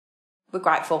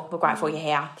grateful you're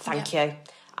here. Thank you.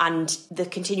 And the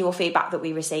continual feedback that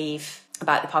we receive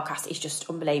about the podcast is just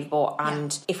unbelievable,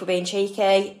 and if we're being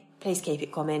cheeky, please keep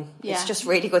it coming. It's just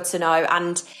really good to know.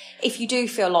 And if you do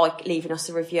feel like leaving us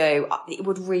a review, it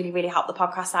would really, really help the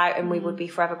podcast out, and we would be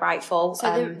forever grateful.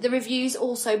 So the reviews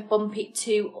also bump it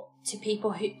to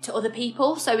other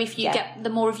people. So if you get,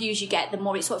 the more reviews you get, the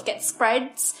more it sort of gets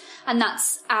spreads. And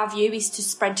that's our view, is to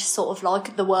spread sort of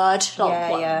like the word.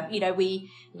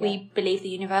 We believe the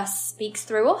universe speaks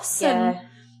through us. And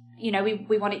you know,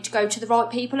 we want it to go to the right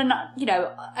people. And, you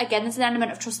know, again, there's an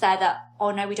element of trust there that,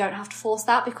 oh no, we don't have to force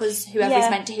that because whoever is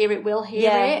meant to hear it will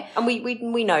hear it. And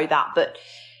we know that, but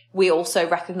we also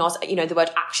recognise, you know, the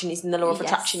word action is in the law of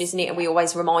attraction, isn't it? And we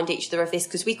always remind each other of this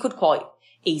because we could quite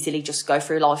easily just go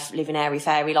through life living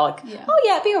airy-fairy like, oh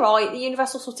yeah, it'll be all right, the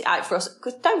universe will sort it out for us.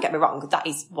 Because don't get me wrong, that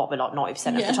is what we're like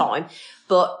 90% of the time.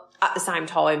 But at the same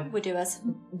time, we do us.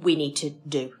 We need to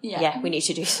do. Yeah, we need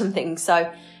to do something.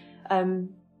 So,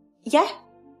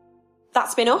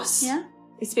 that's been us. Yeah.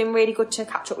 It's been really good to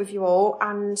catch up with you all,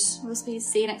 and we'll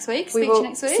see you next week.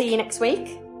 See you next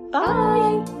week.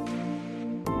 Bye.